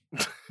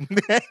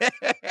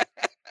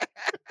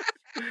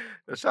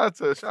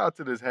 Shout out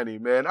to this Henny,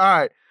 man.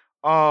 All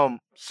right.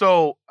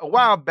 So a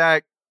while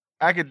back,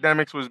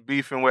 Academics was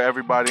beefing with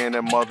everybody and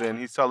their mother, and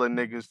he's telling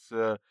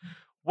niggas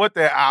what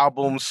their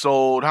albums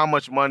sold, how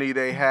much money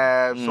they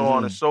have, so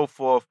on and so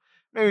forth.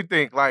 Made me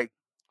think, like,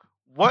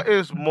 what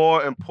is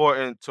more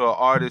important to an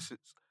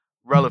artist's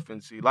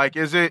relevancy? Like,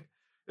 is it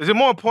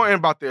more important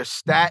about their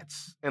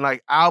stats and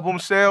like album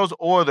sales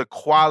or the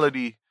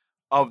quality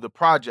of the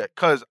project?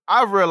 Because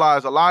I've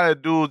realized a lot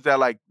of dudes that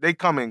like they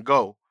come and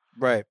go.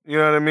 Right. You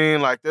know what I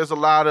mean? Like, there's a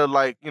lot of,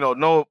 like, you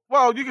know,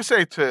 you can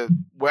say to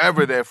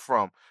wherever they're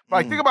from. But,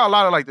 like, think about a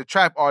lot of, like, the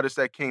trap artists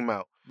that came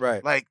out.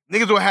 Right. Like,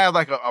 niggas will have,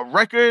 like, a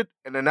record,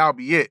 and then that'll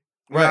be it.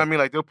 You know what I mean?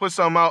 Like, they'll put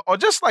something out, or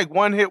just, like,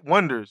 one-hit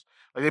wonders.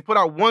 Like, they put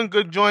out one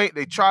good joint,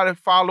 they try to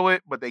follow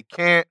it, but they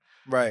can't.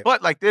 Right.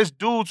 But, like, there's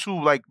dudes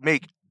who, like,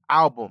 make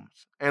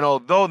albums. And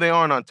although they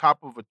aren't on top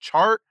of a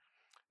chart,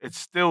 it's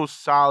still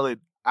solid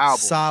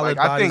albums. Solid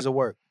like, bodies of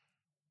work.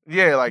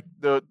 Yeah, like,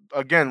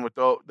 with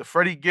the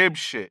Freddie Gibbs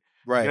shit.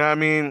 Right. You know what I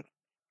mean?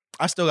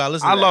 I still got to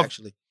listen to that,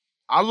 actually.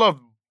 I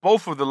love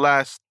both of the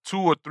last 2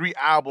 or 3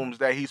 albums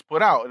that he's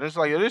put out. And it's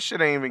like, yo, this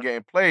shit ain't even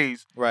getting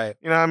plays. Right.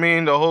 You know what I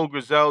mean? The whole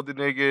Griselda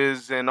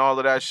niggas and all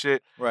of that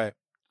shit. Right.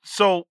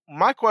 So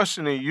my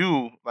question to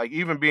you, like,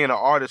 even being an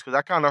artist, because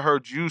I kind of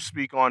heard you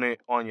speak on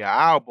it on your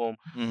album,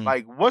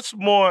 like, what's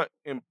more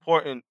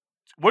important?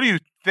 What do you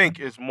think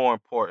is more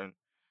important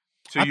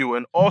to you?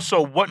 And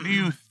also, what do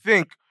you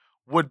think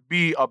would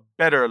be a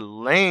better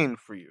lane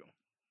for you?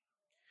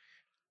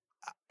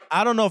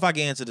 I don't know if I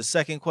can answer the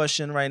second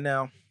question right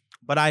now,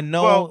 but I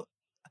know.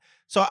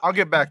 So I'll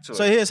get back to it.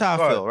 So here's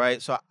how I feel,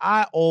 right? So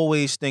I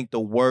always think the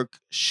work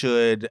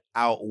should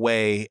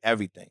outweigh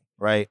everything,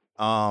 right?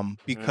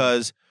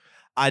 Because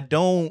I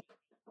don't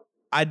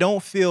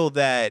feel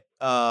that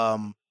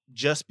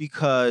just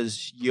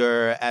because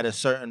you're at a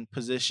certain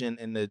position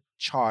in the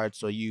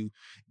charts or you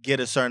get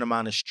a certain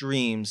amount of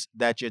streams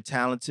that you're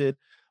talented.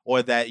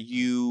 or that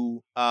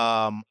you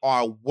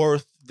are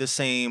worth the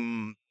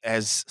same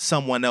as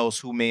someone else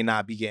who may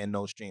not be getting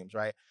those streams,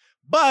 right?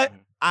 But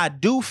I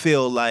do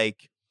feel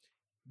like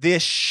there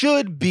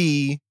should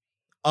be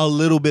a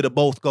little bit of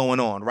both going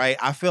on, right?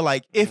 I feel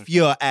like if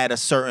you're at a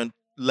certain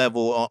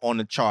level on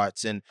the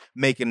charts and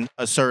making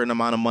a certain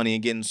amount of money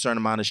and getting a certain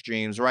amount of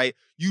streams, right?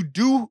 You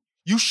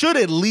should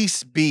at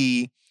least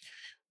be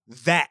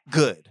that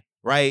good,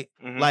 right?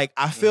 Like,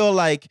 I feel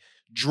like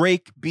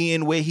Drake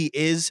being where he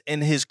is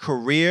in his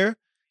career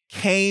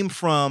came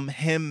from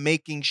him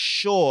making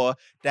sure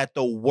that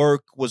the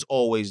work was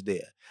always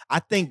there. I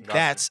think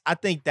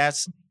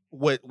that's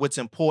what's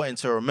important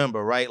to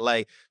remember, right?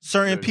 Like,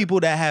 certain people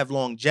that have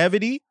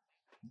longevity,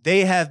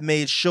 they have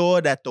made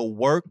sure that the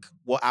work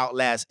will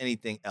outlast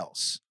anything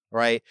else,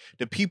 right?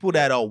 The people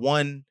that are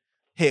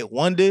one-hit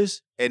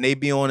wonders and they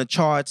be on the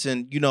charts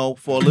and, you know,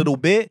 for a little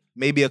bit,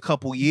 maybe a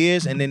couple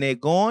years, and then they're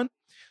gone,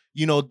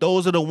 you know,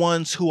 those are the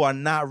ones who are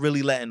not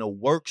really letting the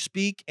work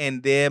speak,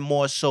 and they're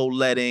more so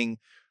letting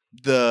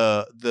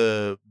the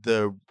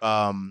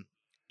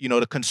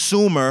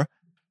consumer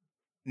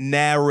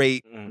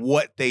narrate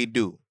what they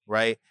do,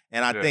 right?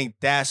 And I think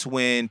that's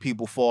when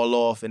people fall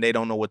off and they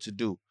don't know what to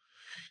do.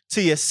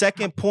 To your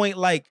second point,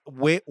 like,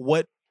 what?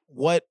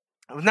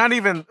 Not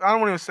even. I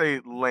don't want to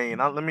say lane.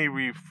 Let me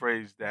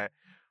rephrase that.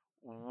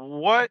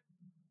 What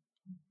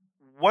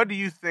do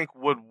you think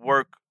would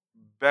work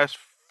best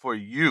for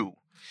you?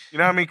 You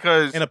know what I mean?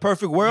 Because in a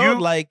perfect world,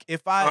 like,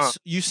 if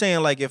you saying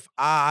like if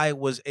I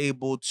was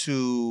able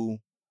to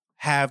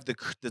have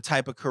the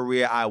type of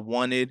career I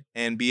wanted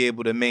and be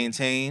able to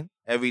maintain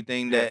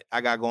everything that I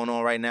got going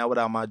on right now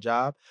without my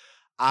job,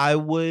 I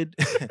would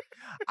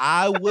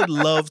I would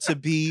love to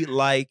be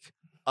like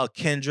a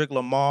Kendrick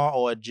Lamar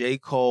or a J.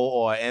 Cole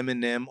or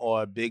Eminem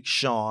or a Big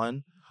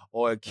Sean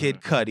or a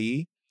Kid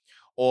Cudi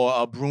or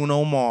a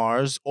Bruno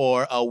Mars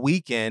or a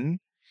Weeknd.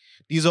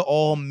 These are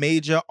all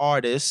major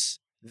artists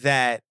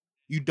that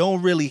you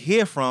don't really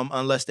hear from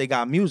unless they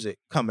got music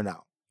coming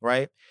out,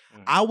 right?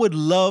 I would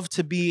love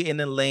to be in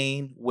a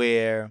lane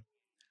where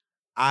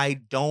I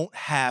don't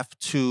have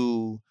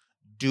to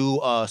do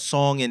a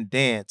song and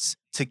dance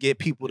to get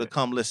people to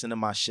come listen to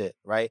my shit,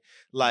 right?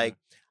 Like,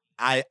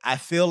 I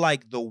feel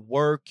like the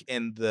work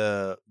and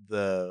the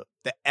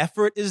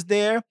effort is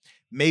there.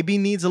 Maybe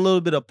needs a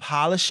little bit of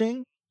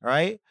polishing,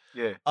 right?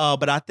 Yeah.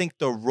 But I think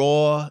the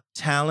raw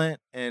talent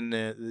and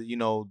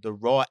the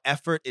raw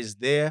effort is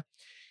there,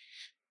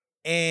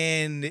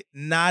 and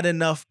not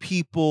enough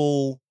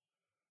people,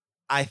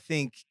 I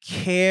think,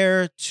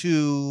 care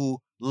to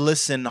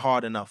listen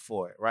hard enough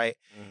for it, right?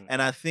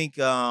 And I think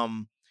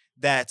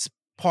that's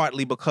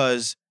partly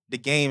because the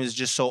game is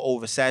just so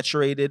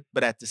oversaturated,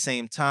 but at the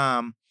same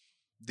time,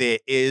 there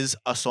is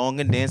a song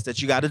and dance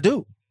that you got to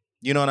do.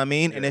 You know what I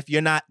mean? Yeah. And if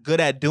you're not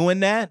good at doing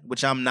that,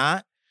 which I'm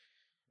not,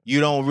 you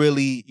don't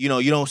really, you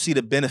don't see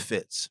the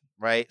benefits,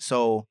 right?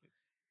 So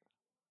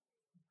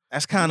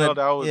that's kind of,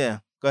 go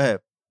ahead.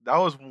 That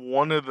was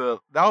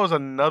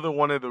another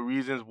one of the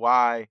reasons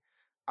why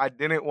I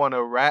didn't want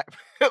to rap.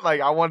 Like,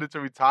 I wanted to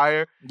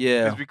retire.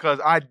 Yeah. Is because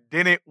I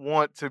didn't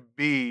want to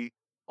be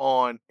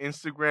on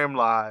Instagram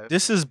Live.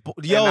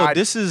 I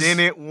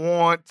didn't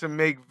want to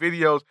make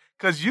videos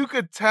because you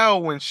could tell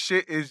when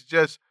shit is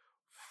just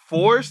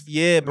forced.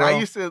 Yeah, bro. I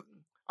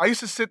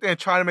used to sit there and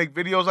try to make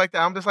videos like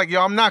that. I'm just like,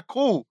 yo, I'm not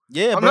cool.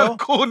 Yeah, I'm bro. not a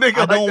cool nigga.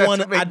 I don't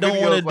want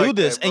to do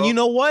this. And you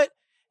know what?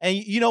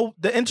 And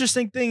the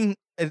interesting thing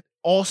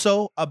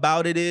also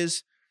about it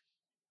is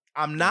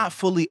I'm not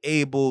fully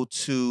able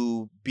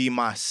to be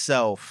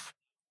myself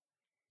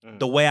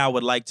the way I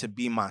would like to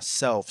be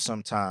myself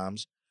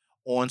sometimes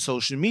on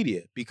social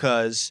media,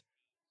 because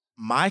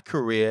my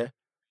career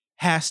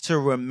has to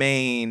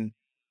remain,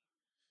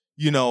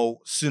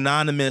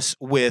 synonymous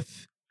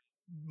with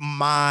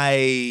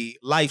my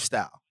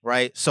lifestyle,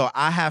 right? So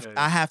I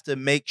have to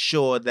make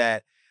sure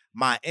that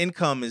my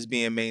income is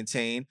being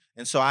maintained,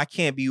 and so I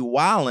can't be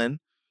wilding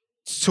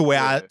to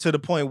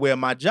the point where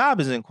my job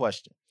is in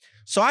question.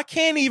 So I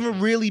can't even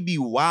really be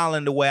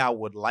wilding the way I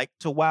would like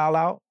to wild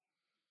out.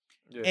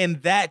 Yeah.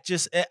 And that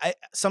just,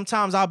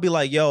 sometimes I'll be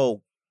like,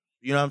 yo,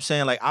 you know what I'm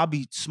saying? Like, I'll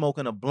be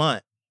smoking a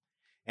blunt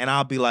and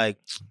I'll be like,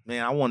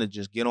 man, I want to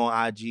just get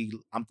on IG.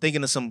 I'm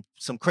thinking of some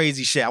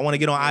crazy shit. I want to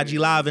get on IG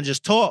Live and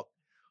just talk,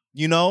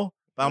 But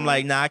I'm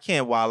like, nah, I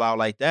can't wild out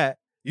like that.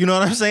 You know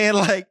what I'm saying?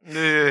 Like,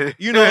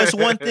 it's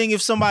one thing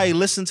if somebody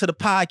listens to the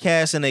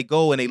podcast and they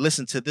go and they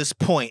listen to this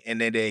point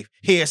and then they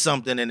hear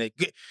something and they,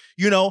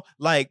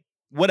 like,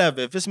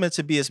 whatever. If it's meant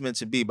to be, it's meant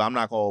to be. But I'm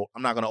not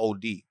gonna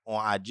OD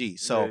on IG.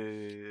 So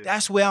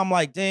that's where I'm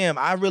like, damn,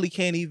 I really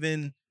can't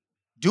even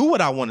do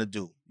what I want to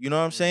do. You know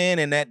what I'm saying?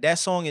 And that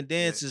song and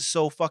dance is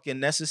so fucking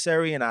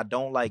necessary, and I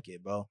don't like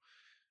it, bro.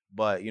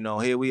 But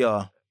here we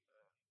are.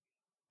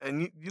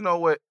 And you know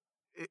what?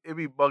 It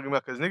be bugging me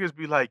because niggas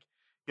be like,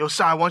 yo,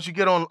 Sai, why don't you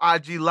get on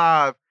IG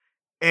Live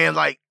and,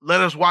 like, let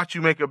us watch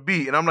you make a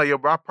beat? And I'm like, yo,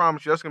 bro, I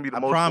promise you that's going to be the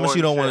most boring shit ever. I promise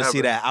you don't want to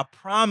see that. I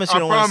promise you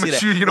don't want to see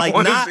that. You don't like,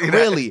 want to not see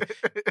really.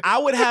 That. I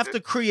would have to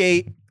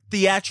create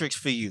theatrics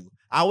for you.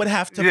 I would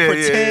have to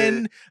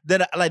pretend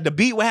that like the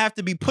beat would have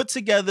to be put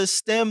together,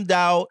 stemmed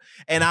out,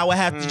 and I would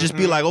have to just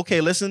be like,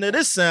 okay, listen to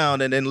this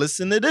sound and then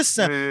listen to this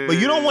sound. But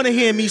you don't want to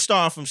hear me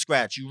start from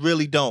scratch. You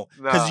really don't.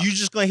 Because you're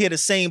just going to hear the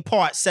same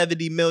part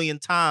 70 million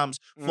times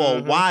for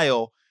a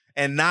while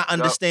and not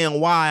understand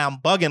why I'm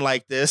bugging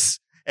like this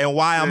and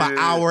why I'm an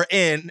hour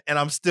in and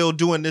I'm still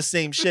doing this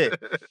same shit.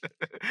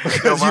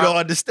 Because you don't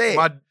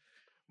understand.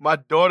 My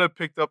daughter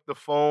picked up the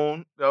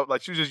phone,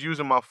 like she was just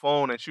using my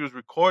phone and she was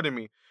recording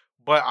me.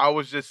 But I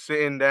was just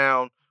sitting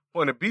down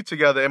putting a beat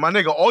together, and my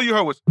nigga, all you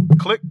heard was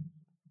click,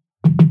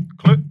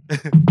 click.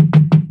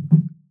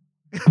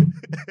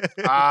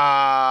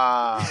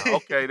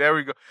 Okay, there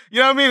we go.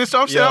 You know what I mean? And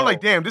so I'm saying, I'm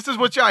like, damn, this is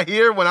what y'all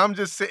hear when I'm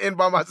just sitting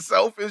by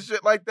myself and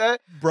shit like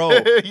that, bro.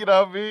 You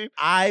know what I mean?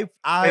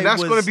 And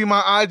that's gonna be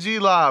my IG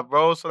live,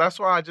 bro. So that's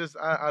why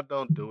I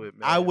don't do it,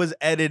 man. I was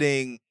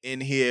editing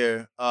in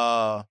here.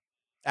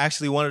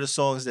 Actually, one of the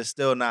songs that's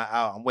still not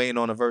out. I'm waiting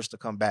on a verse to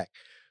come back.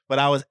 But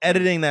I was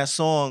editing that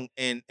song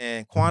and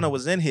Quana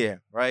was in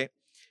here, right?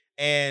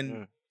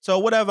 And so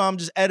whatever, I'm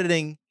just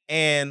editing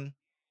and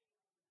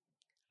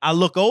I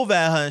look over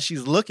at her and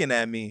she's looking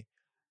at me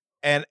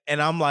and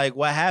I'm like,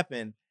 what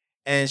happened?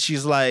 And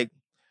she's like,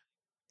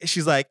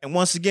 and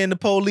once again, the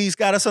police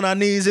got us on our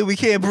knees and we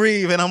can't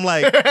breathe. And I'm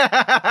like,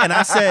 and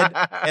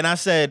I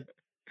said,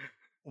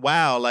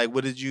 wow, like,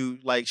 what did you,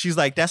 like, she's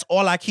like, that's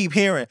all I keep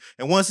hearing.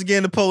 And once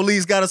again, the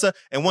police got us,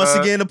 and once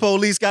again, the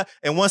police got,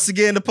 and once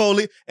again, the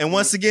police, and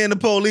once again, the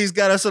police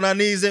got us on our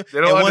knees, and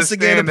once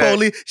again, the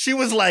police, she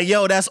was like,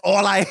 yo, that's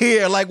all I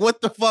hear. Like, what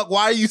the fuck?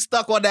 Why are you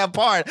stuck on that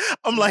part?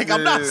 I'm like,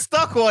 I'm not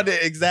stuck on it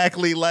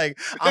exactly. Like,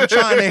 I'm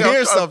trying to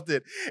hear something.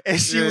 And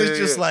she was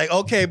just like,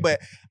 okay, but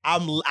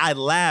I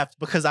laughed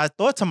because I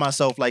thought to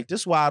myself, like,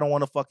 this is why I don't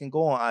want to fucking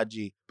go on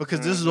IG,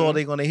 because this is all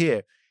they're going to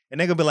hear. And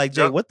they're gonna be like,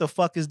 Jay, what the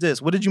fuck is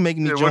this? What did you make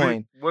me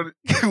join? What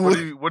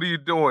are you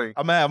doing?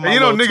 I'm at my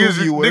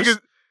viewers.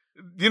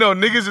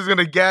 Niggas is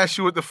gonna gas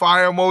you with the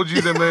fire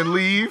emojis and then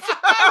leave.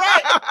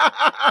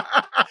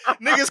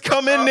 Niggas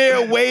come in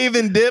there, wave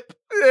and dip.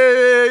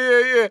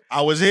 Yeah.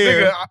 I was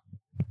here.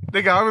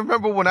 Nigga, I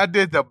remember when I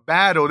did the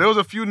battle, there was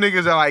a few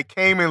niggas that like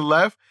came and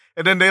left.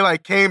 And then they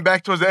like came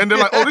back towards the end. They're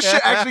like, oh, this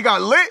shit actually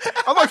got lit.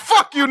 I'm like,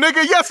 fuck you,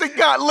 nigga. Yes, it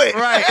got lit.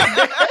 Right.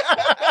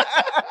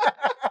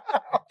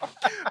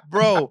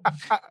 Bro,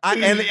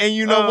 and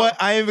you know what?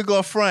 I ain't even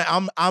gonna front.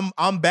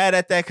 I'm bad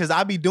at that because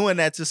I be doing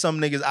that to some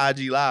niggas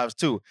IG lives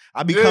too.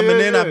 I be coming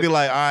in, I be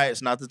like, all right,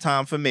 it's not the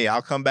time for me.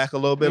 I'll come back a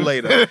little bit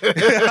later.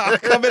 I'll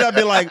come in, I'll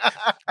be like,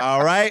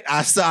 all right,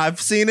 I've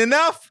seen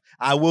enough.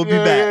 I will be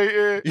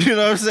back. You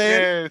know what I'm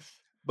saying? Yes.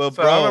 But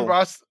so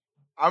bro,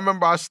 I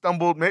remember I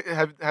stumbled.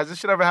 Has this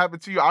shit ever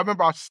happened to you? I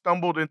remember I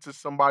stumbled into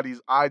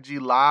somebody's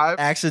IG live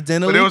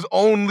accidentally. But it was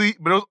only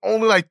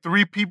like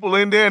 3 people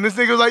in there, and this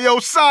nigga was like, "Yo,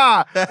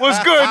 Sa,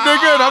 what's good,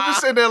 nigga?" And I'm just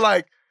sitting there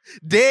like,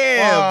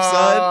 "Damn,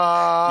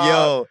 son,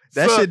 yo,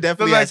 that shit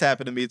definitely has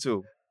happened to me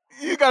too."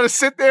 You gotta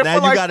sit there for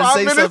like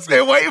 5 minutes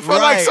and wait for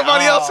like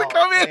somebody else to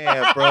come in.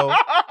 Yeah, bro.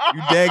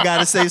 You dead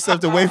gotta say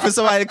something. Wait for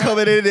somebody to come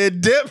in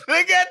and dip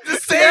nigga at the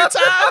same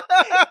time.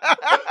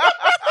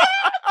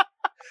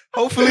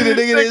 Hopefully the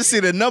nigga didn't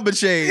see the number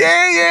change.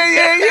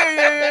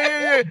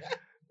 Yeah.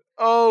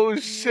 Oh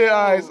shit!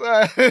 All right, so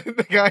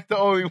nigga, I ain't the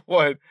only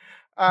one.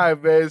 All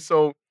right, man.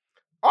 So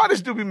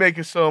artists do be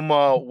making some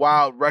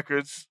wild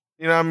records.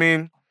 You know what I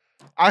mean?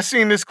 I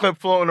seen this clip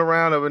floating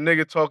around of a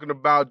nigga talking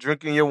about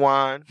drinking your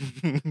wine,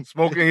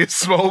 smoking your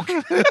smoke,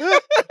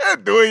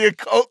 doing your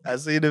coke. I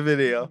seen the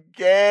video.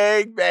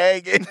 Gang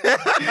banging.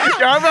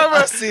 Y'all remember?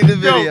 I seen the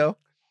video. Yo,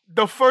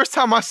 the first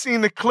time I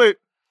seen the clip,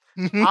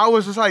 I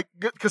was just like,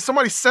 because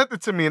somebody sent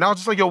it to me, and I was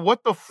just like, yo,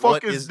 what the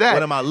fuck is that?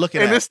 What am I looking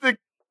at? And this thing,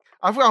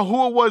 I forgot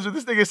who it was, but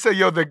this nigga said,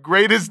 yo, the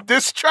greatest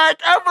diss track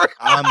ever.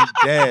 I'm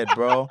dead,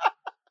 bro.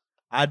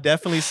 I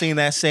definitely seen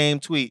that same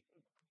tweet.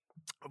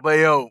 But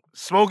yo,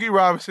 Smokey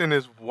Robinson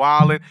is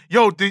wildin'.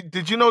 Yo,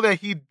 did you know that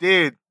he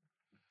did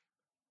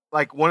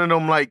like one of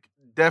them like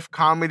deaf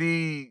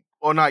comedy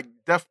or like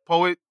deaf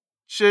poet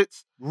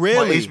shits?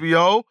 Really? On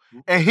HBO?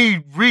 And he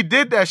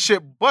redid that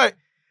shit, but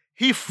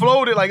he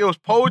flowed it like it was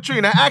poetry,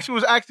 and that actually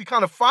was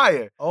kind of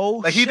fire. Oh,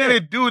 like shit. He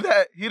didn't do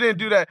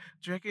that.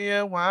 Drinking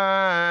your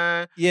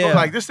wine. Yeah. So,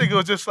 like this nigga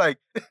was just like,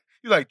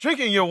 he's like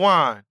drinking your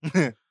wine.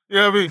 You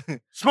know what I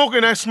mean?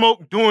 Smoking that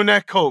smoke, doing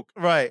that coke.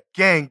 Right.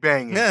 Gang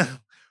banging. Yeah.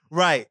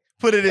 Right.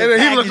 Put it in. And then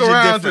he look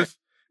around, different.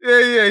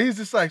 just he's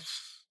just like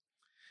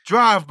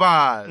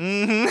drive-bys.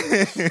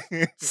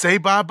 Say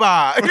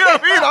bye-bye. You know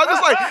what I mean?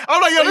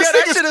 I'm like, yo, this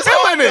nigga's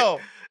killing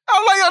it.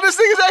 I'm like, yo, this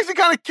nigga's actually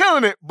kind of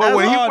killing it. But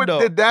when he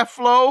did that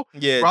flow,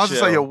 I was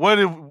just like, yo,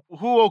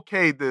 who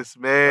okayed this,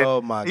 man?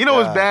 Oh my God. You know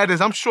what's bad is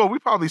I'm sure we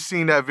probably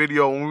seen that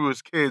video when we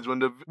was kids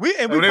when we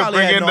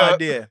probably had no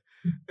idea.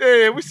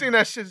 Yeah, we seen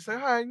that shit. It's like,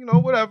 all right, you know,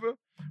 whatever.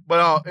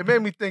 But it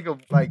made me think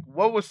of like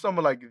what was some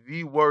of like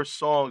the worst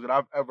songs that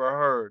I've ever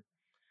heard.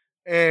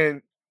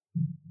 And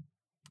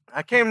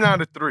I came down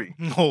to 3.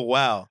 Oh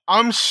wow.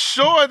 I'm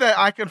sure that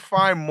I can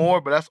find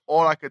more, but that's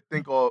all I could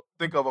think of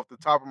off the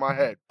top of my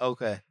head.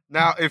 Okay.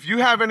 Now, if you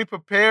have any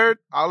prepared,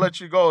 I'll let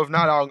you go. If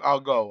not, I'll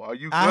go. Are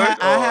you good?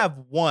 I have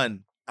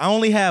one. I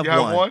only have you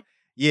one. Have one?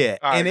 Yeah,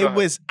 right, and it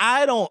was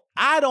I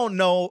don't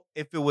know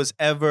if it was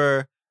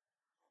ever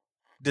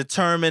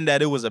determined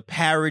that it was a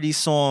parody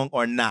song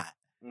or not.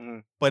 Mm-hmm.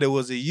 But it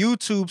was a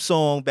YouTube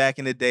song back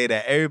in the day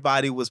that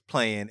everybody was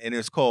playing, and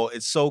it's called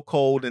 "It's So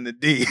Cold in the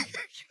D."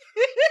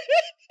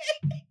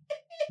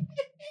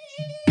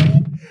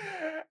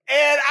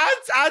 And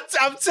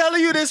I'm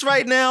telling you this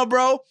right now,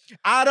 bro.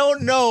 I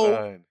don't know.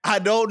 Son. I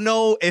don't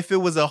know if it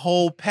was a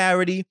whole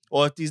parody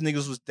or if these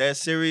niggas was dead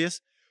serious.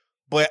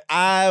 But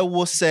I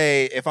will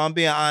say, if I'm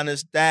being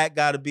honest, that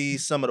got to be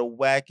some of the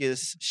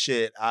wackest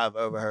shit I've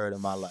ever heard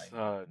in my life.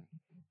 All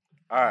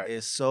right.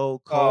 It's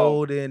so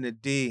cold in the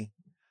D.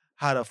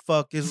 How the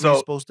fuck is we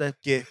supposed to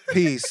get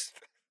peace?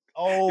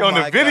 Oh yo,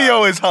 my the video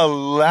God. is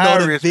hilarious.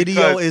 No, the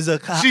video is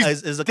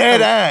a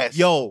dead ass.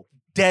 Yo,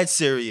 dead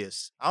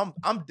serious. I'm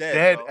dead.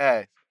 Dead bro.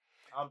 ass.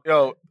 I'm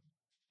yo, dead.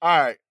 all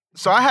right.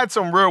 So I had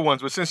some real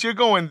ones, but since you're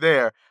going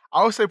there,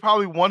 I would say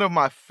probably one of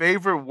my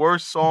favorite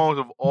worst songs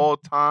of all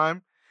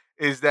time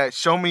is that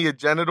 "Show Me Your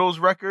Genitals"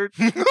 record.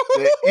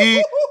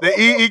 the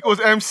E equals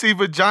MC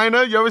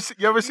Vagina. You ever seen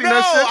that shit?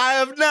 No, I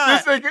have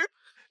not. This nigga,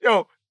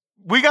 yo,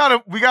 we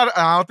gotta.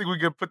 I don't think we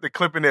can put the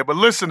clip in there, but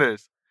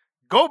listeners,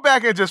 go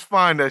back and just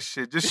find that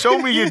shit. Just show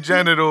me your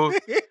genitals.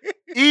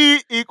 E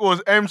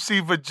equals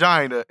MC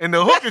Vagina, and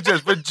the hook is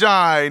just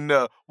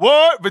vagina.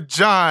 What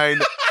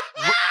vagina?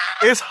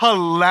 It's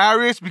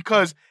hilarious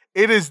because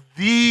it is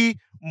the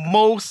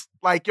most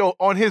like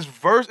on his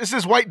verse. It's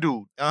this white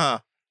dude.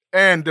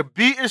 And the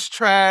beat is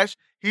trash.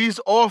 He's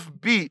off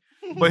beat,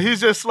 but he's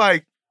just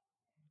like,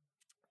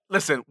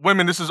 listen,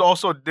 women, this is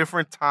also a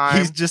different time.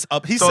 He's just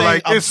up. He's saying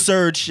like,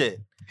 absurd shit.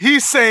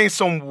 He's saying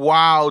some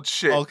wild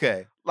shit.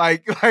 Okay.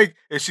 Like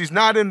if she's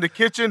not in the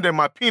kitchen, then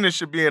my penis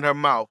should be in her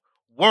mouth.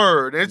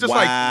 Word. And it's just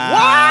like,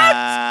 what?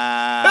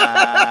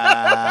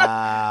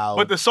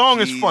 But the song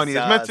is funny.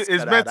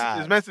 It's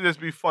meant to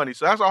just be funny.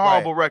 So that's a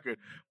horrible record.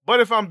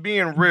 But if I'm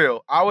being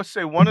real, I would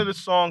say one of the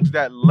songs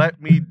that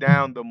let me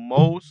down the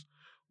most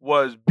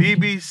was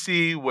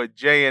BBC with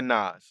Jay and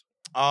Nas.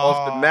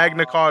 Off the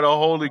Magna Carta,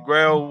 Holy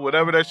Grail,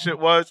 whatever that shit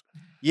was.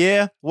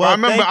 Yeah. Well, I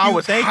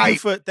remember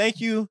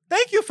thank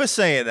you for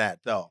saying that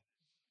though.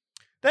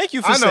 Thank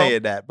you for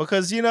saying that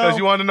because because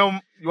you want to know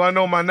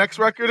what my next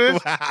record is?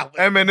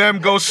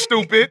 Eminem Goes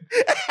Stupid.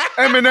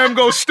 Eminem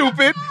Goes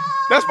Stupid.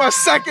 That's my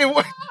second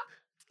one.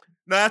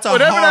 No, that's a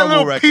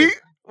horrible record.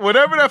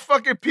 Whatever that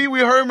fucking Pee Wee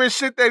Herman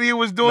shit that he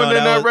was doing in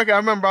that record, I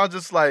remember I was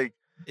just like,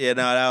 yeah,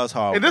 no, that was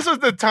horrible. And this was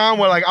the time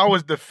where like I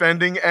was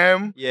defending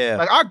M. Yeah.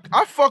 Like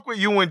I fuck with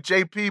you and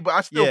JP, but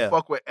I still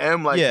fuck with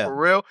M, like for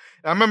real.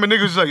 And I remember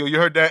niggas was like, yo, you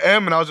heard that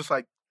M? And I was just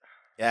like,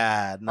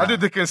 yeah, nah. I did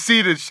the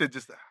conceited shit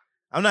just.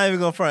 I'm not even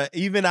gonna front.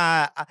 Even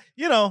I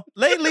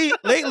lately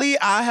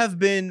I have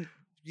been,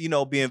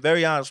 being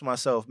very honest with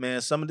myself,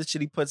 man. Some of the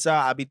shit he puts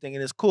out, I be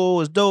thinking it's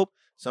cool, it's dope.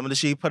 Some of the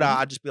shit he put out,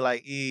 I just be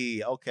like,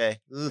 okay.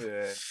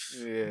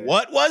 Yeah.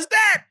 What was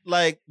that?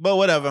 Like, but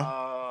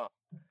whatever.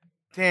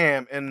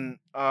 Damn, and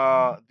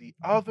the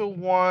other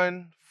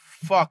one,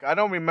 fuck, I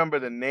don't remember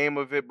the name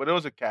of it, but it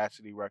was a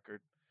Cassidy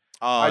record.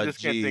 I just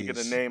can't think of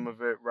the name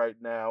of it right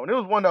now. And it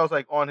was one that was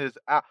like on his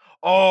app.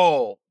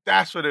 Oh,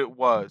 that's what it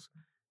was.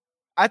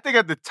 I think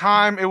at the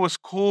time it was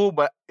cool,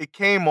 but it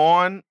came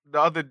on the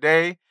other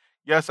day.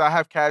 Yes, I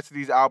have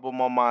Cassidy's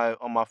album on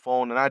my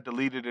phone, and I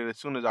deleted it as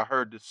soon as I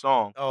heard the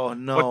song. Oh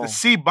no! But the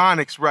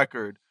C-Bonics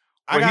record,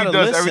 where he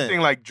does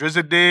everything like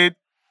Drizza did.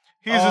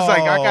 He's just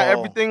like, I got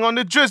everything on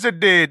the Drizza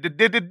did.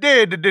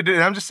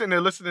 And I'm just sitting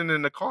there listening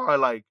in the car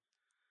like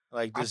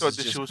this I thought is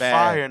this just shit was bad.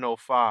 fire in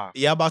 05.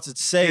 Yeah, I'm about to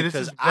say, this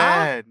is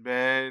bad,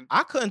 man.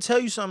 I couldn't tell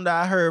you something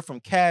that I heard from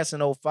Cass in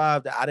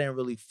 05 that I didn't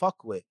really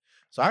fuck with.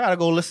 So I got to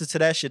go listen to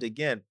that shit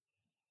again.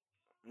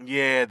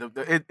 Yeah,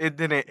 it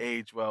didn't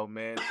age well,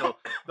 man. So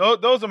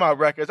those are my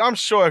records. I'm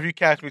sure if you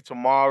catch me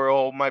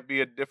tomorrow, it might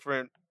be a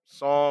different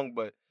song,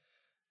 but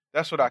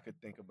that's what I could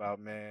think about,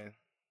 man.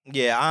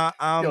 Yeah,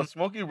 Yo,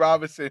 Smokey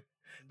Robinson.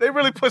 They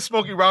really put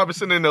Smokey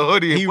Robinson in the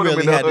hoodie. He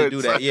really had to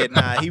do that. Yeah,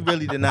 nah, he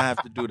really did not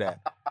have to do that.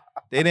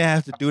 They didn't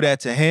have to do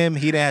that to him.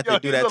 He didn't have to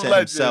do that to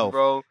himself.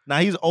 Bro. Nah,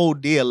 he's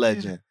OD a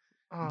legend.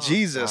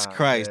 Jesus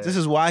Christ. Man. This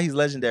is why he's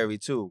legendary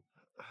too.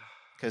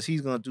 Because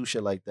he's going to do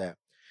shit like that.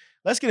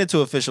 Let's get into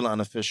official or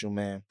unofficial,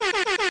 man.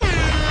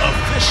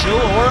 Official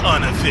or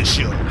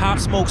unofficial? Pop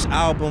Smoke's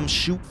album,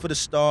 Shoot for the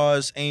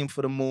Stars, Aim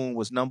for the Moon,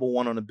 was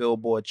 #1 on the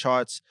Billboard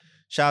charts.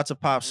 Shout out to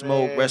Pop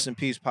Smoke. Man. Rest in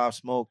peace, Pop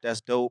Smoke.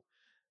 That's dope.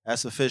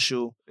 That's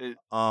official.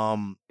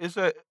 It's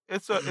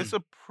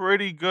a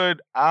pretty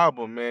good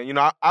album, man.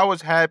 I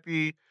was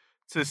happy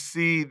to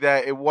see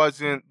that it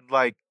wasn't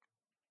like,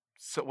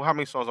 so how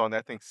many songs on that?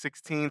 I think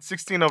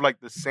 16 of like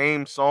the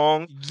same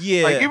song.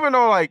 Yeah. Like even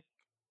though like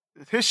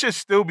his shit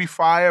still be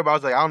fire, but I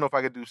was like, I don't know if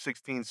I could do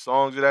 16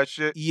 songs of that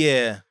shit.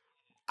 Yeah.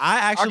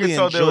 I actually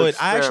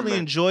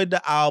enjoyed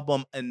the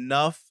album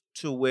enough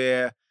to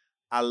where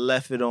I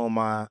left it on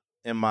my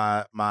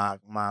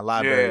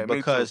library Yeah, me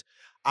because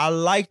I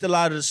liked a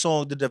lot of the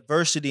songs, the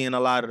diversity in a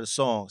lot of the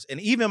songs. And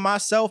even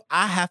myself,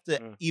 I have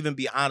to even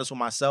be honest with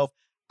myself.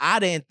 I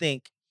didn't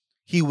think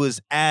he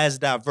was as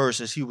diverse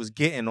as he was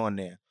getting on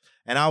there.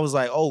 And I was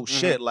like, oh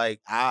shit,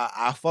 like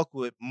I fuck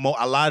with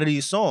a lot of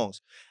these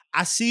songs.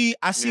 I see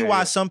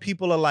why some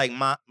people are like,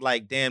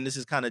 damn, this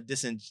is kind of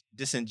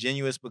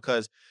disingenuous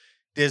because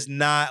there's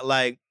not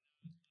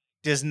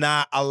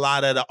a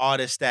lot of the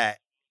artists that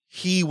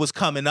he was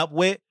coming up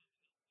with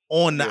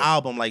on the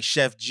album, like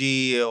Chef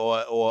G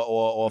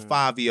or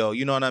Fabio.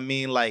 You know what I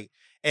mean? Like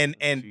and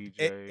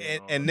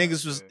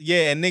niggas was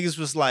and niggas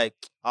was like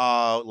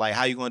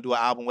how you gonna do an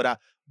album without?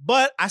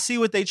 But I see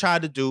what they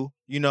tried to do.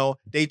 You know,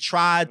 they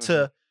tried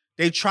to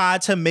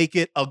make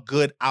it a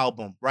good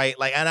album, right?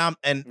 Like,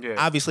 and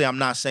obviously I'm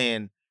not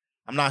saying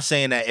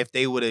that if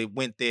they would have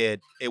went there,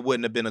 it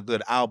wouldn't have been a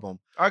good album.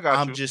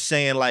 I'm just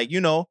saying, like, you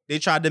know, they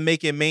tried to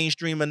make it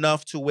mainstream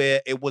enough to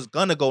where it was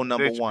gonna go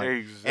number one.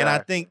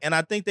 Exactly. And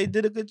I think they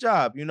did a good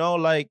job. You know,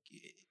 like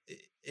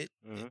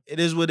it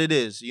is what it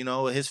is. You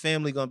know, his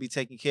family gonna be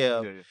taken care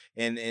of,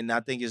 and I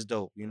think it's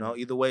dope. You know,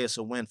 either way, it's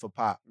a win for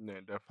Pop. Yeah,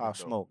 definitely Pop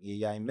dope. Smoke.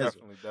 Yeah,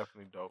 definitely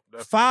dope.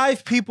 Definitely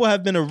 5 people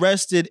have been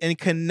arrested in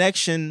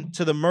connection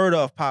to the murder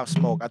of Pop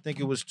Smoke. I think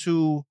it was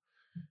 2.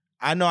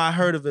 I know I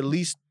heard of at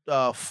least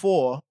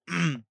 4,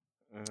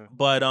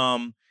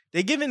 but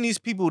they giving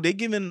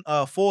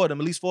 4 of them,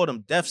 at least 4 of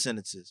them, death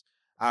sentences.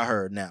 I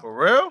heard now. For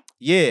real?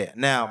 Yeah.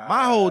 Now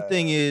my whole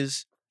thing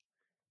is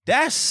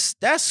that's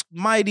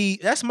mighty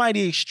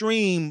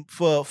extreme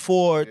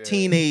for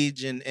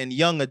teenage and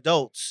young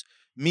adults.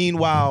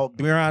 Meanwhile,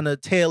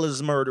 Breonna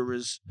Taylor's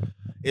murderers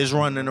is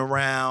running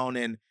around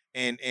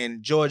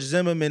and George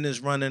Zimmerman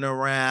is running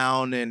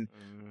around and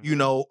you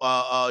know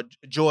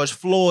George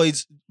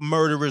Floyd's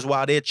murderers,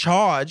 while they're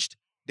charged,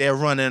 they're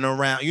running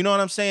around. You know what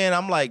I'm saying?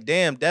 I'm like,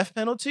 damn, death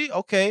penalty?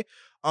 Okay.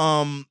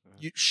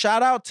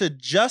 Shout out to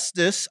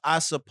justice, I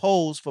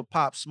suppose, for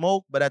Pop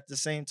Smoke, but at the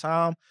same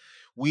time,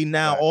 we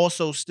now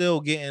also still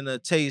getting a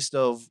taste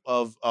of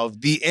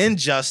the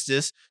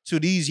injustice to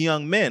these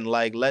young men.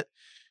 Like, let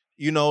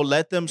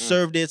them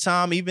serve their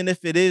time, even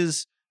if it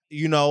is,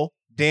 you know,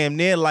 damn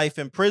near life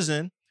in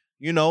prison.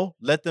 You know,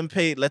 let them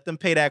pay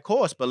that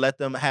cost, but let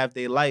them have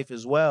their life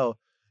as well.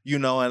 You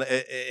know, and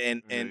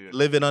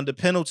live it under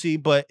penalty,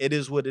 but it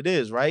is what it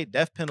is, right?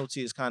 Death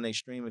penalty is kind of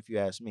extreme, if you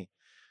ask me.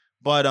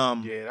 But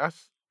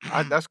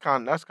that's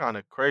kind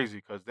of crazy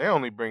because they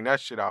only bring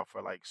that shit out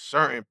for like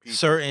certain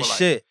people,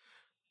 shit,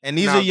 and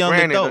these are young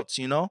adults,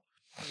 you know.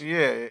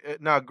 Yeah,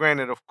 now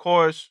granted, of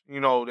course, you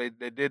know they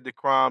did the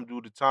crime,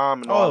 do the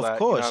time, and all that. Of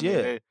course, you know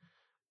what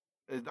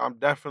I mean? I'm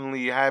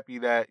definitely happy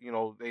that you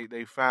know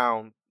they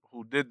found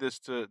who did this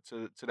to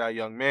that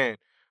young man,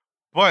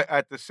 but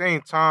at the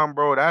same time,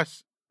 bro,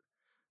 let's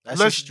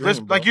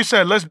extreme, bro. Like you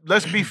said,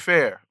 let's be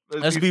fair.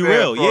 Let's be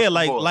real. Yeah,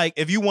 like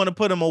if you want to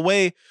put him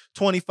away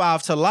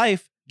 25 to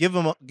life, give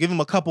him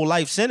a couple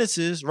life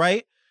sentences,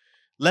 right?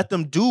 Let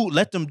them do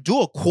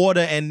a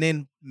quarter and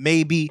then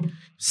maybe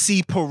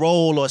see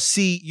parole or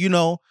see, you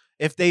know,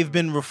 if they've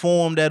been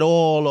reformed at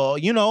all, or,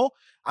 you know,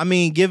 I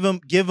mean, give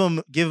them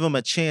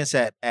a chance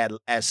at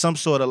some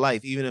sort of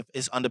life, even if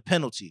it's under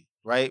penalty,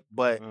 right?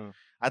 But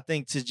I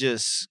think to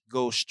just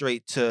go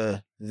straight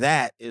to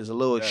that is a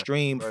little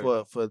extreme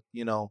for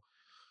you know,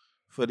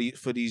 for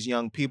these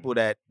young people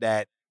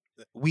that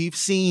we've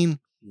seen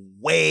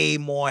way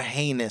more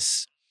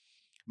heinous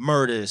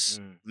murders,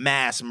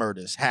 mass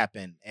murders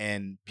happen,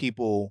 and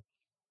people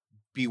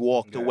be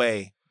walked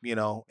away. You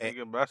know,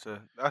 that's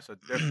a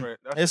different.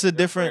 It's a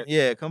different,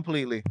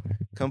 completely.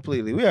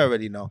 We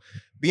already know.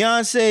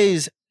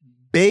 Beyonce's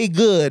Be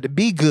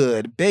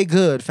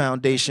Good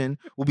Foundation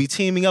will be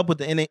teaming up with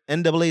the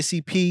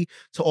NAACP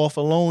to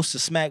offer loans to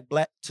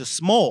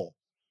small.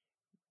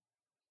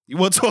 You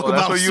want to talk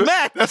about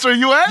smack? That's where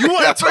you at? You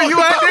want to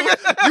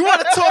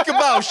talk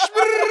about?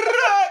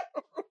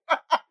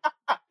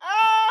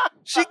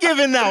 She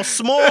giving out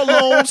small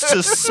loans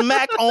to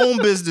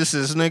smack-owned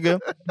businesses, nigga.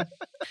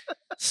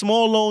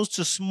 Small loans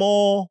to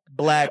small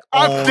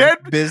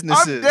black-owned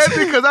businesses. I'm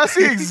dead because I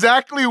see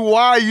exactly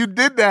why you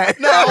did that.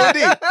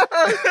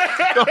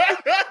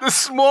 The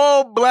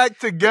small black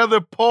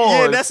together pause.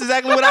 Yeah, that's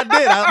exactly what I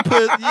did. I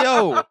put,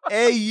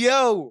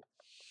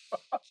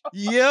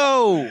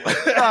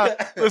 yo.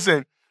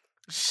 Listen,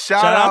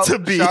 shout out to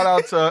B.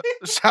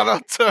 Shout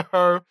out to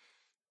her,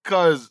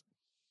 cause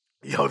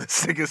yo,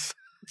 this nigga's.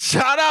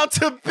 Shout out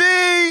to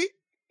B.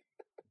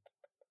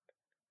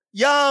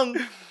 Young.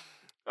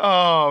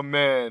 Oh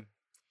man.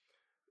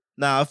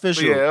 Nah,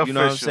 official. Yeah, you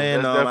know what I'm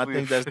saying? I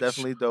think that's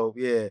definitely dope.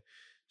 Yeah.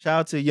 Shout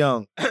out to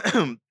Young.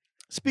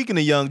 Speaking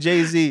of Young,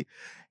 Jay-Z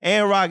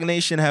and Roc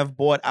Nation have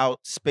bought out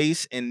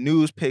space in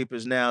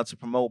newspapers now to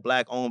promote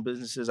black-owned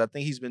businesses. I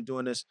think he's been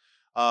doing this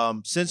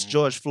since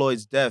George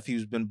Floyd's death.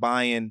 He's been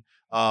buying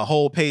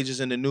whole pages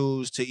in the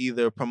news to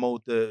either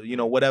promote the, you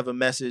know, whatever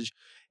message.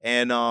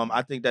 And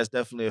I think that's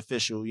definitely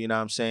official. You know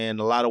what I'm saying?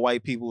 A lot of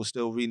white people are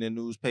still reading the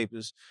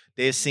newspapers.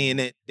 They're seeing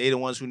it. They're the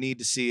ones who need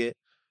to see it,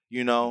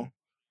 you know.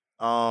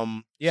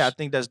 Yeah, I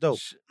think that's dope.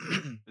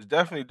 It's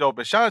definitely dope.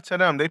 But shout out to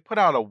them. They put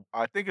out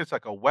I think it's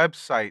like a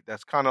website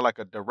that's kind of like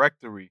a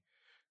directory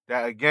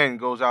that again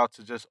goes out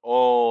to just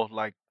all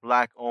like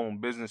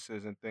Black-owned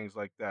businesses and things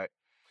like that.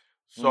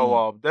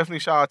 So definitely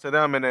shout out to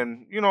them. And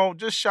then,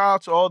 just shout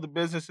out to all the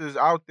businesses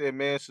out there,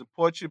 man.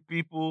 Support your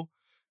people.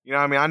 You know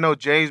what I mean? I know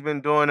Jay's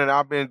been doing it.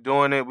 I've been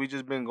doing it. We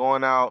just been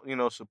going out,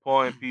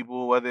 supporting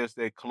people, whether it's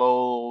their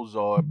clothes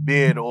or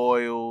beard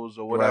oils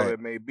or whatever it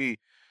may be.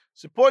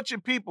 Support your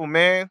people,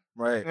 man.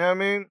 Right. You know what I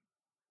mean?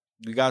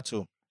 You got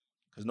to.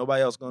 Because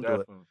nobody else going to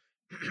do it.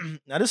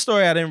 Now, this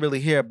story I didn't really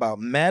hear about.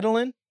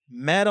 Madeline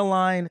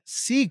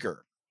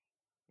Seeger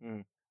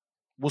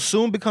will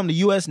soon become the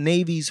U.S.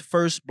 Navy's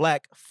first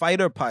Black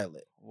fighter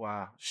pilot.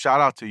 Wow.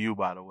 Shout out to you,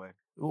 by the way.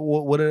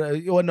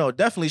 No,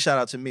 definitely shout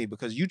out to me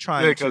because you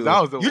trying to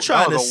sabotage. No. You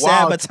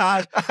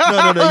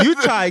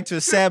trying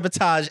to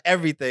sabotage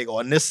everything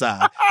on this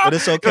side, but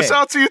it's okay.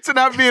 Shout out to you to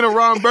not being a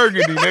Ron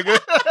Burgundy, nigga.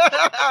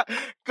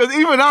 Because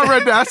even I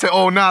read that, I said,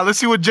 "Oh, nah, let's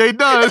see what Jay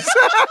does."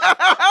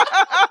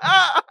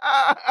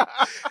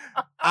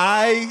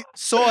 I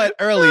saw it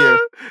earlier,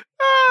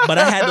 but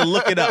I had to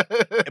look it up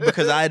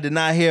because I did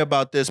not hear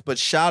about this. But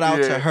shout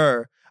out to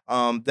her,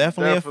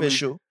 definitely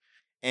official.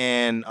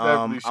 And I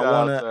want to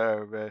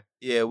her, man.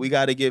 Yeah, we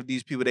got to give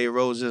these people their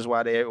roses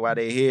while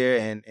they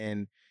here,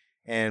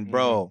 and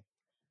bro,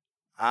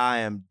 I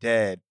am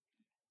dead,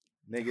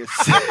 niggas.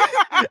 Shout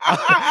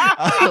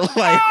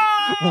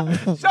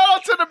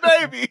out to the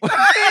baby.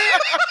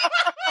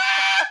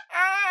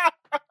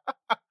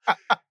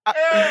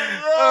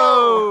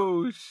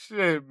 Oh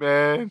shit,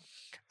 man.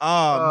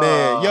 Oh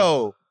man,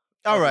 yo.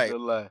 All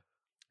right.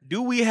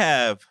 Do we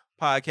have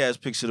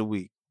podcast picks of the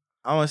week?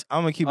 I'm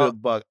gonna keep it a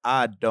buck.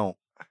 I don't.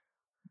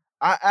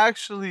 I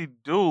actually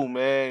do,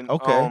 man.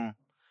 Okay.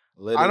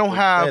 I don't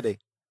have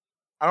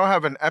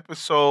an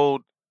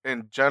episode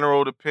in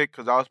general to pick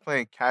because I was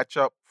playing catch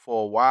up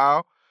for a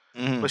while.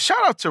 Mm-hmm. But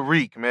shout out to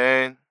Reek,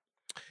 man.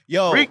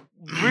 Yo, Reek,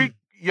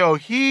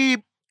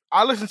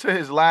 I listened to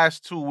his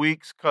last 2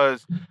 weeks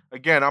because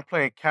again I'm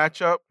playing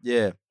catch up.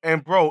 Yeah.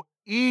 And bro,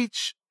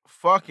 each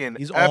fucking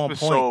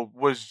episode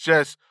was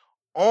just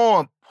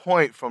on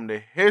point from the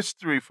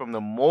history, from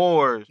the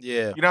Moors.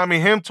 Yeah. You know what I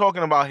mean? Him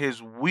talking about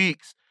his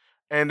weeks.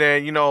 And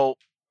then,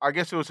 I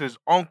guess it was his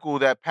uncle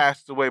that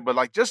passed away, but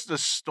like just the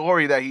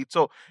story that he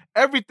told,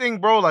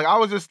 everything, bro. Like I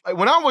was just like,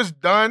 when I was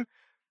done,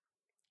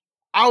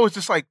 I was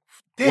just like,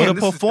 damn, what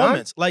a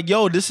performance! Like,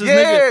 yo, this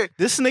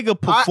nigga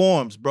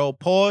performs, bro.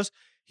 Pause.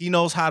 He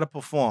knows how to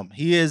perform.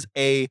 He is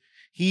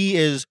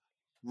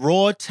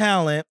raw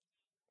talent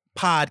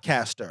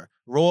podcaster.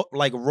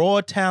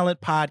 Raw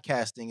talent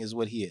podcasting is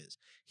what he is.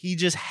 He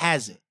just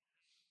has it.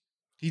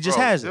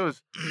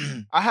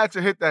 I had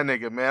to hit that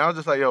nigga, man. I was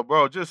just like, yo,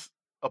 bro, just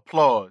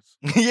applause.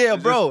 Yeah,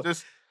 bro.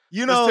 Just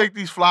take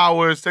these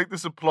flowers, take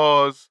this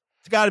applause.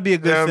 It's got to be a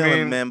good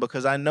feeling, man,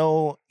 because I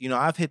know,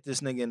 I've hit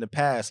this nigga in the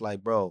past,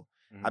 like, bro,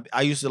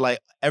 I used to, like,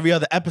 every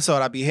other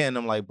episode I'd be hitting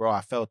him like, bro,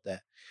 I felt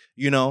that,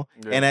 Yeah.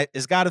 And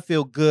it's got to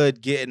feel good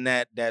getting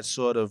that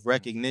sort of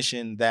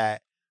recognition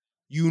that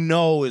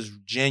is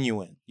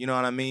genuine. You know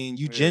what I mean?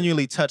 You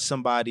genuinely touch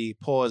somebody,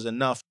 pause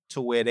enough to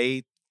where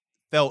they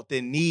felt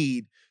the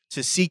need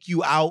to seek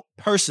you out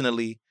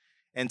personally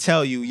and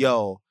tell you,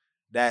 yo,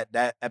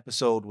 that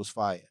episode was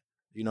fire.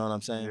 You know what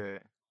I'm saying?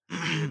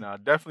 Yeah.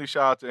 Definitely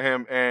shout out to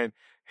him. And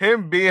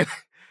him being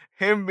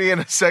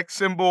a sex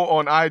symbol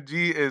on IG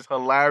is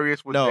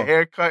hilarious with the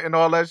haircut and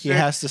all that shit. He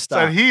has to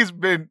stop. So he's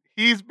been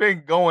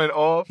going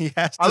off. He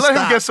has to I let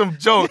him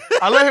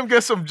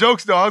get some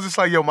jokes. Though. I was just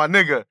like, yo, my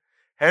nigga,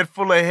 head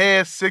full of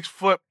hair, 6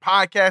 foot,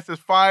 podcast is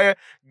fire.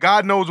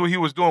 God knows what he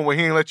was doing when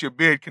he didn't let your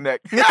beard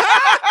connect. Nigga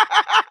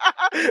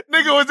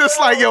was just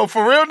like, yo,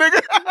 for real,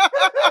 nigga?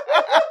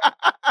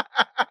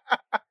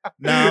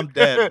 Nah, I'm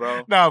dead,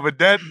 bro. Nah, but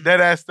that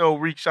ass though,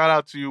 Reek, shout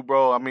out to you,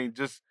 bro. I mean,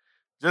 just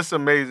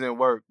amazing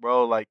work,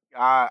 bro. Like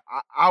I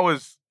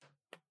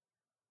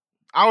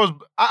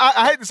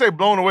hate to say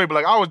blown away, but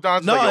like I was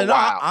down to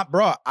wow.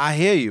 Bro, I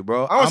hear you,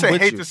 bro. I don't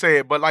hate to say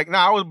it, but like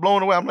I was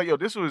blown away. I'm like, yo,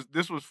 this was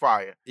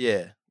fire.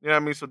 Yeah. You know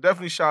what I mean? So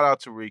definitely shout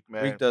out to Reek,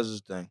 man. Reek does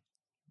his thing.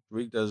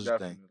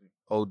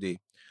 OD.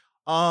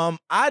 I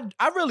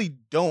really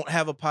don't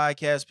have a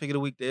podcast pick of the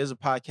week. There is a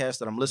podcast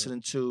that I'm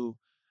listening to,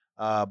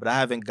 but I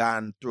haven't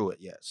gotten through it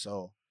yet.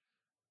 So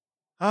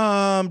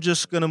I'm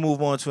just gonna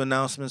move on to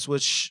announcements,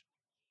 which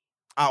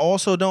I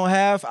also don't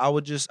have. I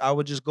would just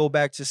go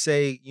back to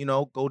say,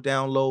 go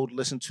download,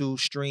 listen to,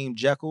 stream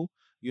Jekyll.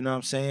 You know what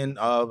I'm saying?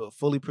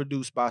 Fully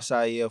produced by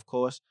Saye, of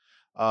course.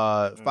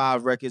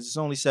 5 records. It's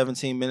only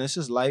 17 minutes.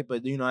 It's light,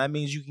 but that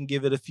means you can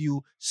give it a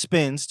few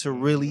spins to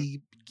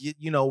really get,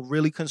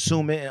 really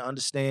consume it and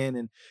understand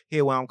and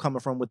hear where I'm coming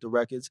from with the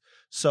records.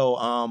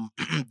 So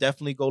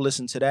definitely go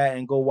listen to that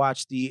and go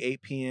watch the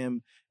 8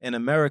 p.m. in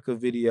America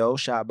video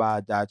shot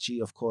by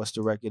Adachi. Of course,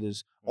 the record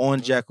is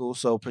on Jekyll,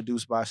 so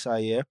produced by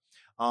Sayer.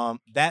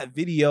 That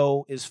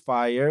video is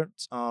fire.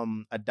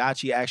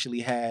 Adachi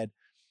actually had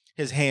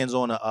his hands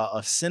on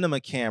a cinema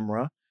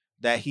camera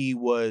that he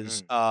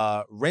was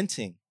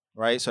renting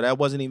right? So that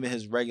wasn't even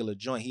his regular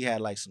joint. He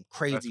had like some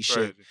crazy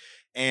shit.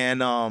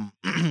 And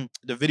the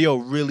video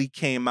really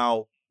came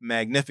out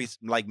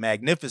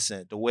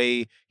magnificent. The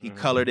way he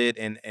colored it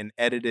and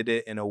edited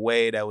it in a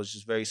way that was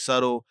just very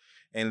subtle.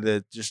 And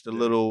the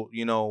little,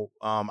 you know,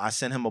 I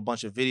sent him a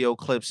bunch of video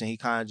clips and he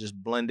kind of just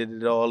blended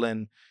it all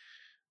in,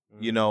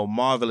 you know,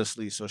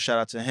 marvelously. So shout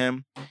out to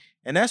him.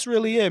 And that's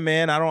really it,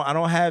 man. I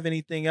don't have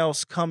anything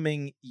else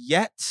coming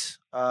yet.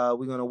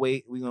 We're gonna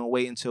wait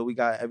until we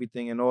got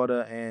everything in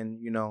order,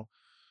 and you know,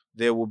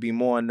 there will be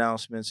more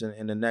announcements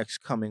in the next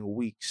coming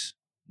weeks.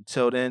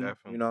 Until then,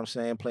 you know what I'm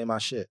saying? Play my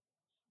shit.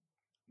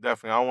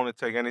 Definitely. I don't want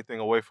to take anything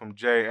away from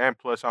Jay, and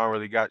plus I don't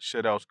really got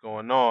shit else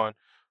going on.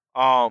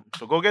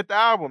 So go get the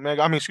album, man.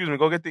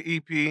 Go get the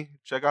EP.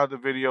 Check out the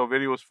video.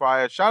 Video was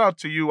fire. Shout out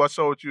to you. I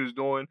saw what you was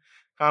doing.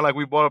 Kind of like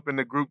we brought up in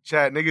the group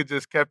chat. Nigga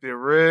just kept it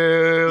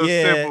real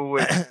simple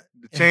with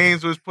the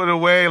chains was put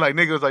away. Like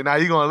nigga was like, nah,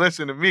 you gonna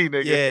listen to me,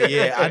 nigga.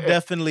 Yeah. I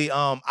definitely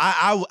I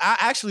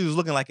actually was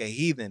looking like a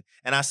heathen.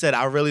 And I said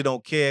I really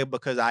don't care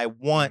because I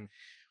want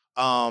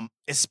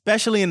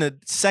especially in the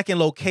second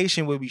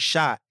location where we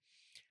shot.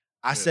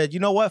 I said, you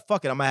know what?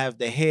 Fuck it. I'm gonna have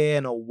the hair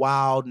in a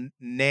wild,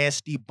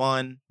 nasty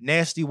bun,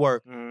 nasty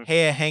work,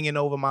 hair hanging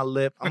over my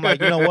lip. I'm like,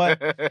 you know what?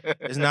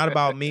 It's not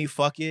about me.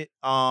 Fuck it.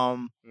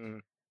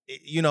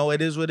 You know,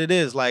 it is what it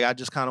is. Like, I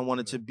just kind of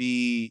wanted to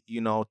be,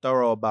 you know,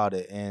 thorough about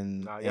it.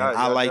 And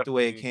I like the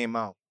way it came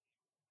out.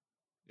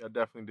 Y'all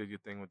definitely did your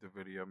thing with the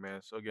video,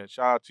 man. So, again,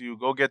 shout out to you.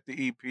 Go get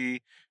the EP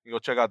and go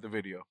check out the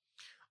video.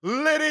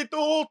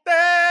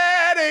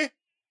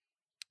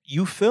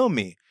 You feel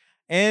me?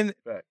 And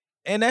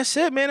that's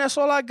it, man. That's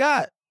all I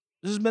got.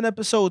 This has been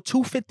episode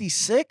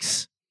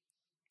 256.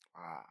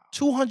 Wow.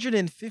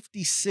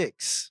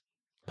 256.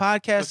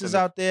 Podcast is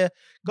out there.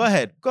 Go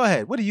ahead.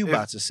 What are you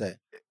about to say?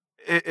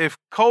 If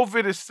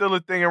COVID is still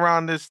a thing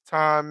around this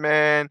time,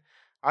 man,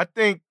 I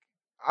think,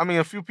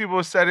 a few people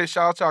have said it.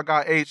 Shout out to our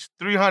guy H.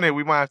 300,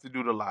 we might have to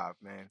do the live,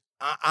 man.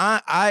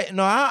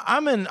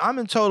 I'm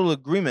in total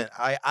agreement.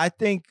 I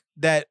think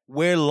that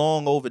we're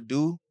long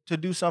overdue to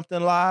do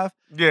something live.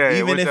 Yeah,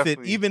 even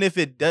if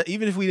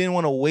we didn't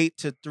want to wait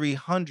to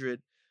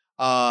 300.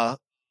 But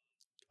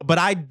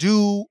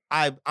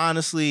I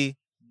honestly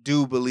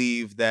do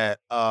believe that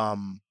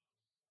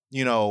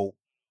you know,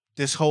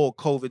 this whole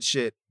COVID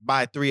shit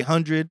by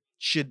 300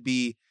 should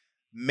be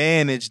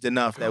managed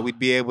enough that we'd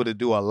be able to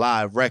do a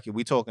live record.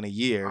 We talking a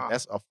year.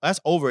 That's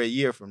over a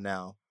year from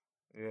now.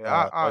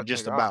 Yeah, or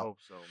just about. I hope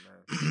so,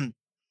 man.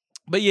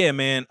 But yeah,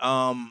 man.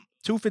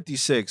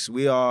 256.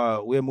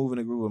 We're moving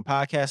the groove, and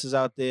podcast is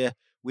out there.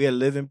 We are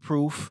living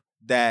proof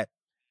that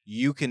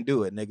you can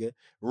do it, nigga.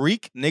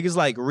 Niggas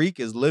like Reek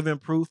is living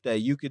proof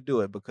that you could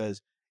do it,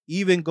 because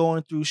even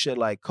going through shit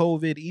like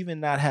COVID, even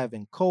not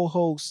having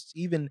co-hosts,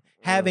 even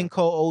having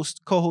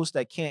co-hosts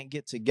that can't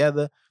get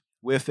together,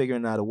 we're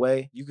figuring out a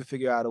way. You can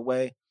figure out a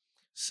way.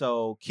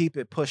 So keep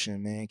it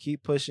pushing, man.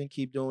 Keep pushing.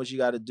 Keep doing what you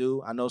got to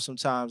do. I know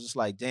sometimes it's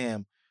like,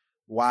 damn,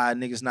 why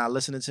niggas not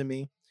listening to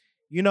me?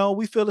 You know,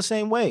 we feel the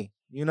same way.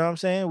 You know what I'm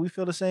saying? We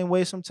feel the same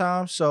way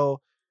sometimes.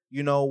 So,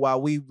 you know, while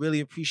we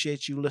really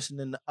appreciate you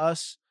listening to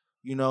us,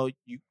 you know,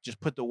 you just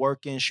put the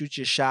work in, shoot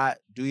your shot,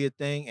 do your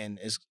thing, and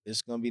it's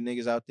going to be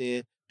niggas out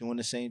there doing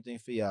the same thing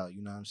for y'all.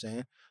 You know what I'm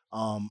saying?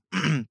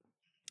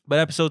 But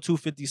episode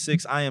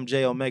 256, I am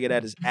J Omega.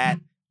 That is at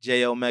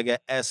J Omega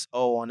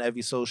SO on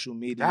every social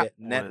media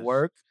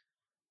network.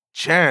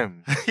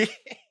 Gems.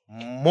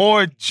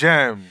 More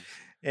gems.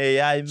 Hey,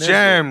 I missed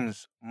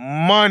gems.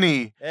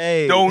 Money.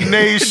 Hey.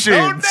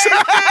 Donations.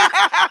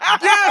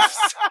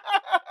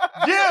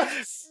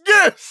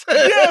 Gifts.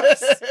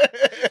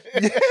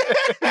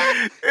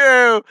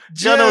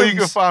 Y'all know you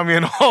can find me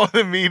in all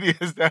the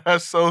medias that are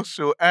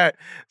social at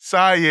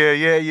Saya.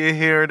 Yeah, you're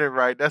hearing it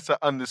right. That's an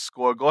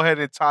underscore. Go ahead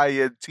and tie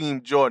your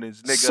Team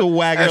Jordans, nigga.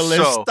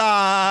 Swaggerless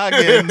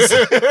stockings.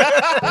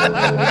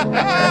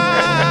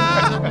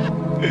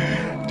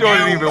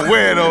 Jordan even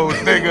wear those,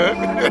 nigga.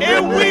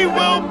 And we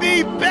will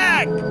be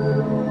back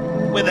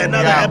with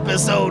another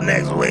episode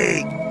next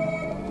week.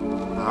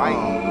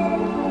 Bye.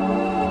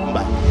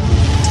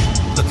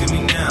 Look at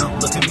me now,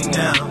 look at me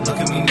now, look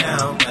at me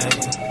now,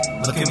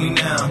 ayy. Look at me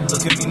now,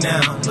 look at me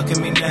now, look at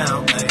me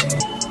now,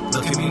 ayy.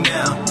 Look at me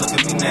now, look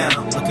at me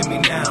now, look at me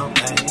now,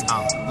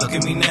 ayy. Look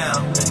at me now,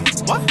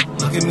 ayy. What?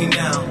 Look at me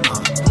now,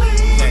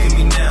 Look at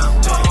me now,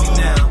 look at me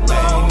now, look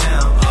at me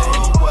now, ayy.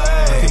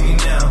 Look at me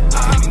now, look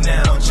at me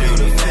now, look at me now,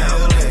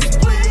 ayy.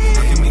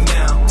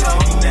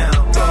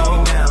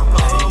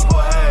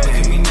 Look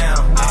at me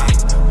now, look at me now, look at me now, ayy.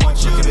 Look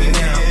at me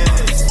now,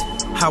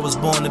 I was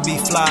born to be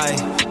fly.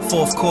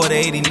 4th quarter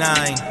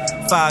 89,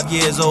 5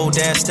 years old,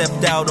 dad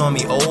stepped out on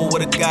me, oh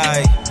what a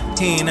guy,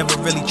 he ain't never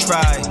really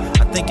tried,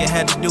 I think it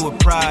had to do with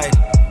pride,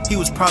 He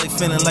was probably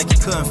feeling like he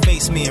couldn't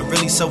face me, and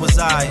really so was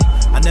I.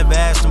 I never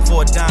asked him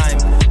for a dime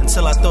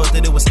until I thought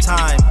that it was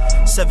time.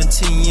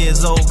 17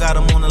 years old, got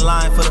him on the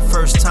line for the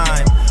first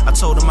time. I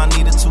told him I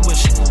needed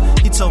tuition.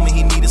 He told me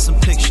he needed some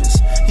pictures.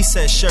 He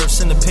said, sure,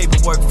 send the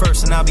paperwork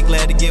first and I'll be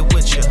glad to get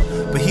with you.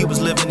 But he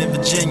was living in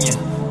Virginia,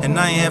 and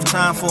I ain't have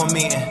time for a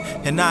meeting.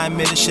 And I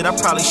admitted, shit, I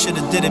probably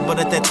should've did it, but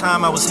at that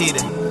time I was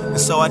heated.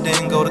 And so I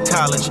didn't go to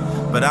college,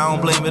 but I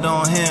don't blame it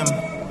on him.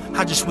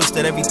 I just wish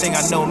that everything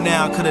I know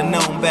now I could've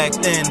known back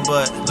then.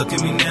 But look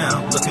at me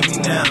now, look at me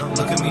now,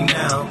 look at me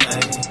now,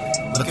 ayy.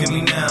 Look at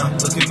me now,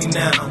 look at me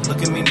now,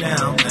 look at me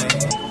now,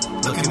 ayy.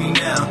 Look at me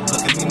now,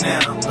 look at me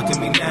now, look at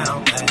me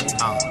now,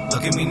 ayy.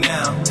 Look at me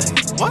now,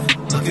 ayy. What?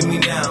 Look at me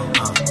now,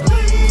 look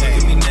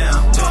at me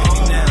now, look at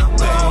me now,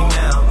 look at me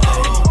now,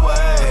 ayy.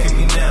 Look at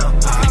me now,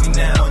 look at me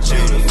now, look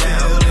at me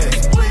now, ayy.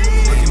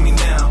 Look at me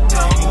now, look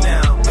at me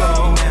now, look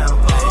at me now,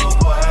 ayy.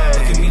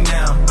 Look at me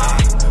now,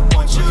 ayy.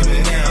 Look at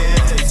me now.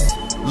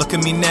 Look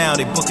at me now,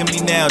 they booking me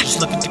now, just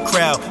look at the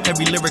crowd.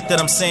 Every lyric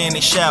that I'm saying, they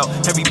shout.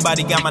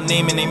 Everybody got my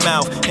name in their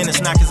mouth, and it's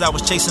not cause I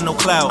was chasing no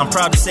clout. I'm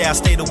proud to say I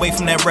stayed away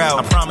from that route.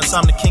 I promise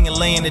I'm the king of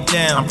laying it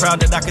down. I'm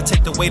proud that I could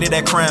take the weight of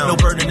that crown. No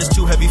burden is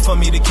too heavy for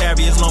me to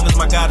carry as long as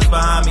my God is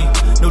behind me.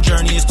 No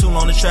journey is too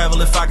long to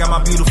travel if I got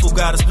my beautiful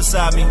goddess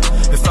beside me.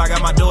 If I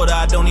got my daughter,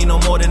 I don't need no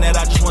more than that.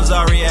 I just want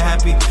Zaria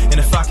happy. And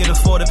if I could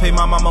afford to pay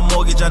my mama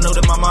mortgage, I know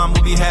that my mom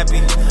would be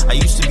happy. I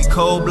used to be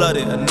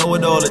cold-blooded, I know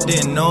it all, I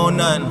didn't know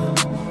nothing.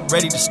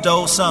 Ready to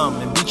stole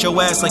something and beat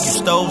your ass like you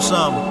stole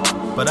something.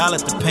 But I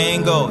let the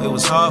pain go. It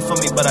was hard for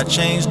me, but I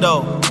changed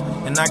though.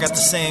 And I got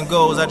the same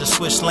goals. I just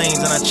switched lanes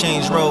and I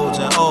changed roads.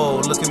 And oh,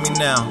 look at me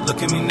now,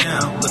 look at me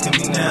now, look at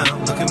me now,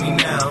 look at me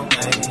now,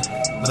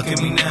 ayy. Look at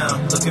me now,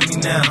 look at me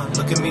now,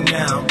 look at me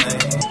now,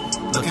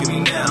 ayy. Look at me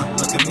now,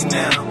 look at me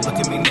now, look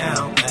at me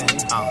now,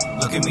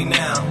 ayy. Look at me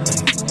now,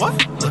 ayy.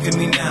 What? Look at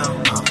me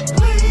now.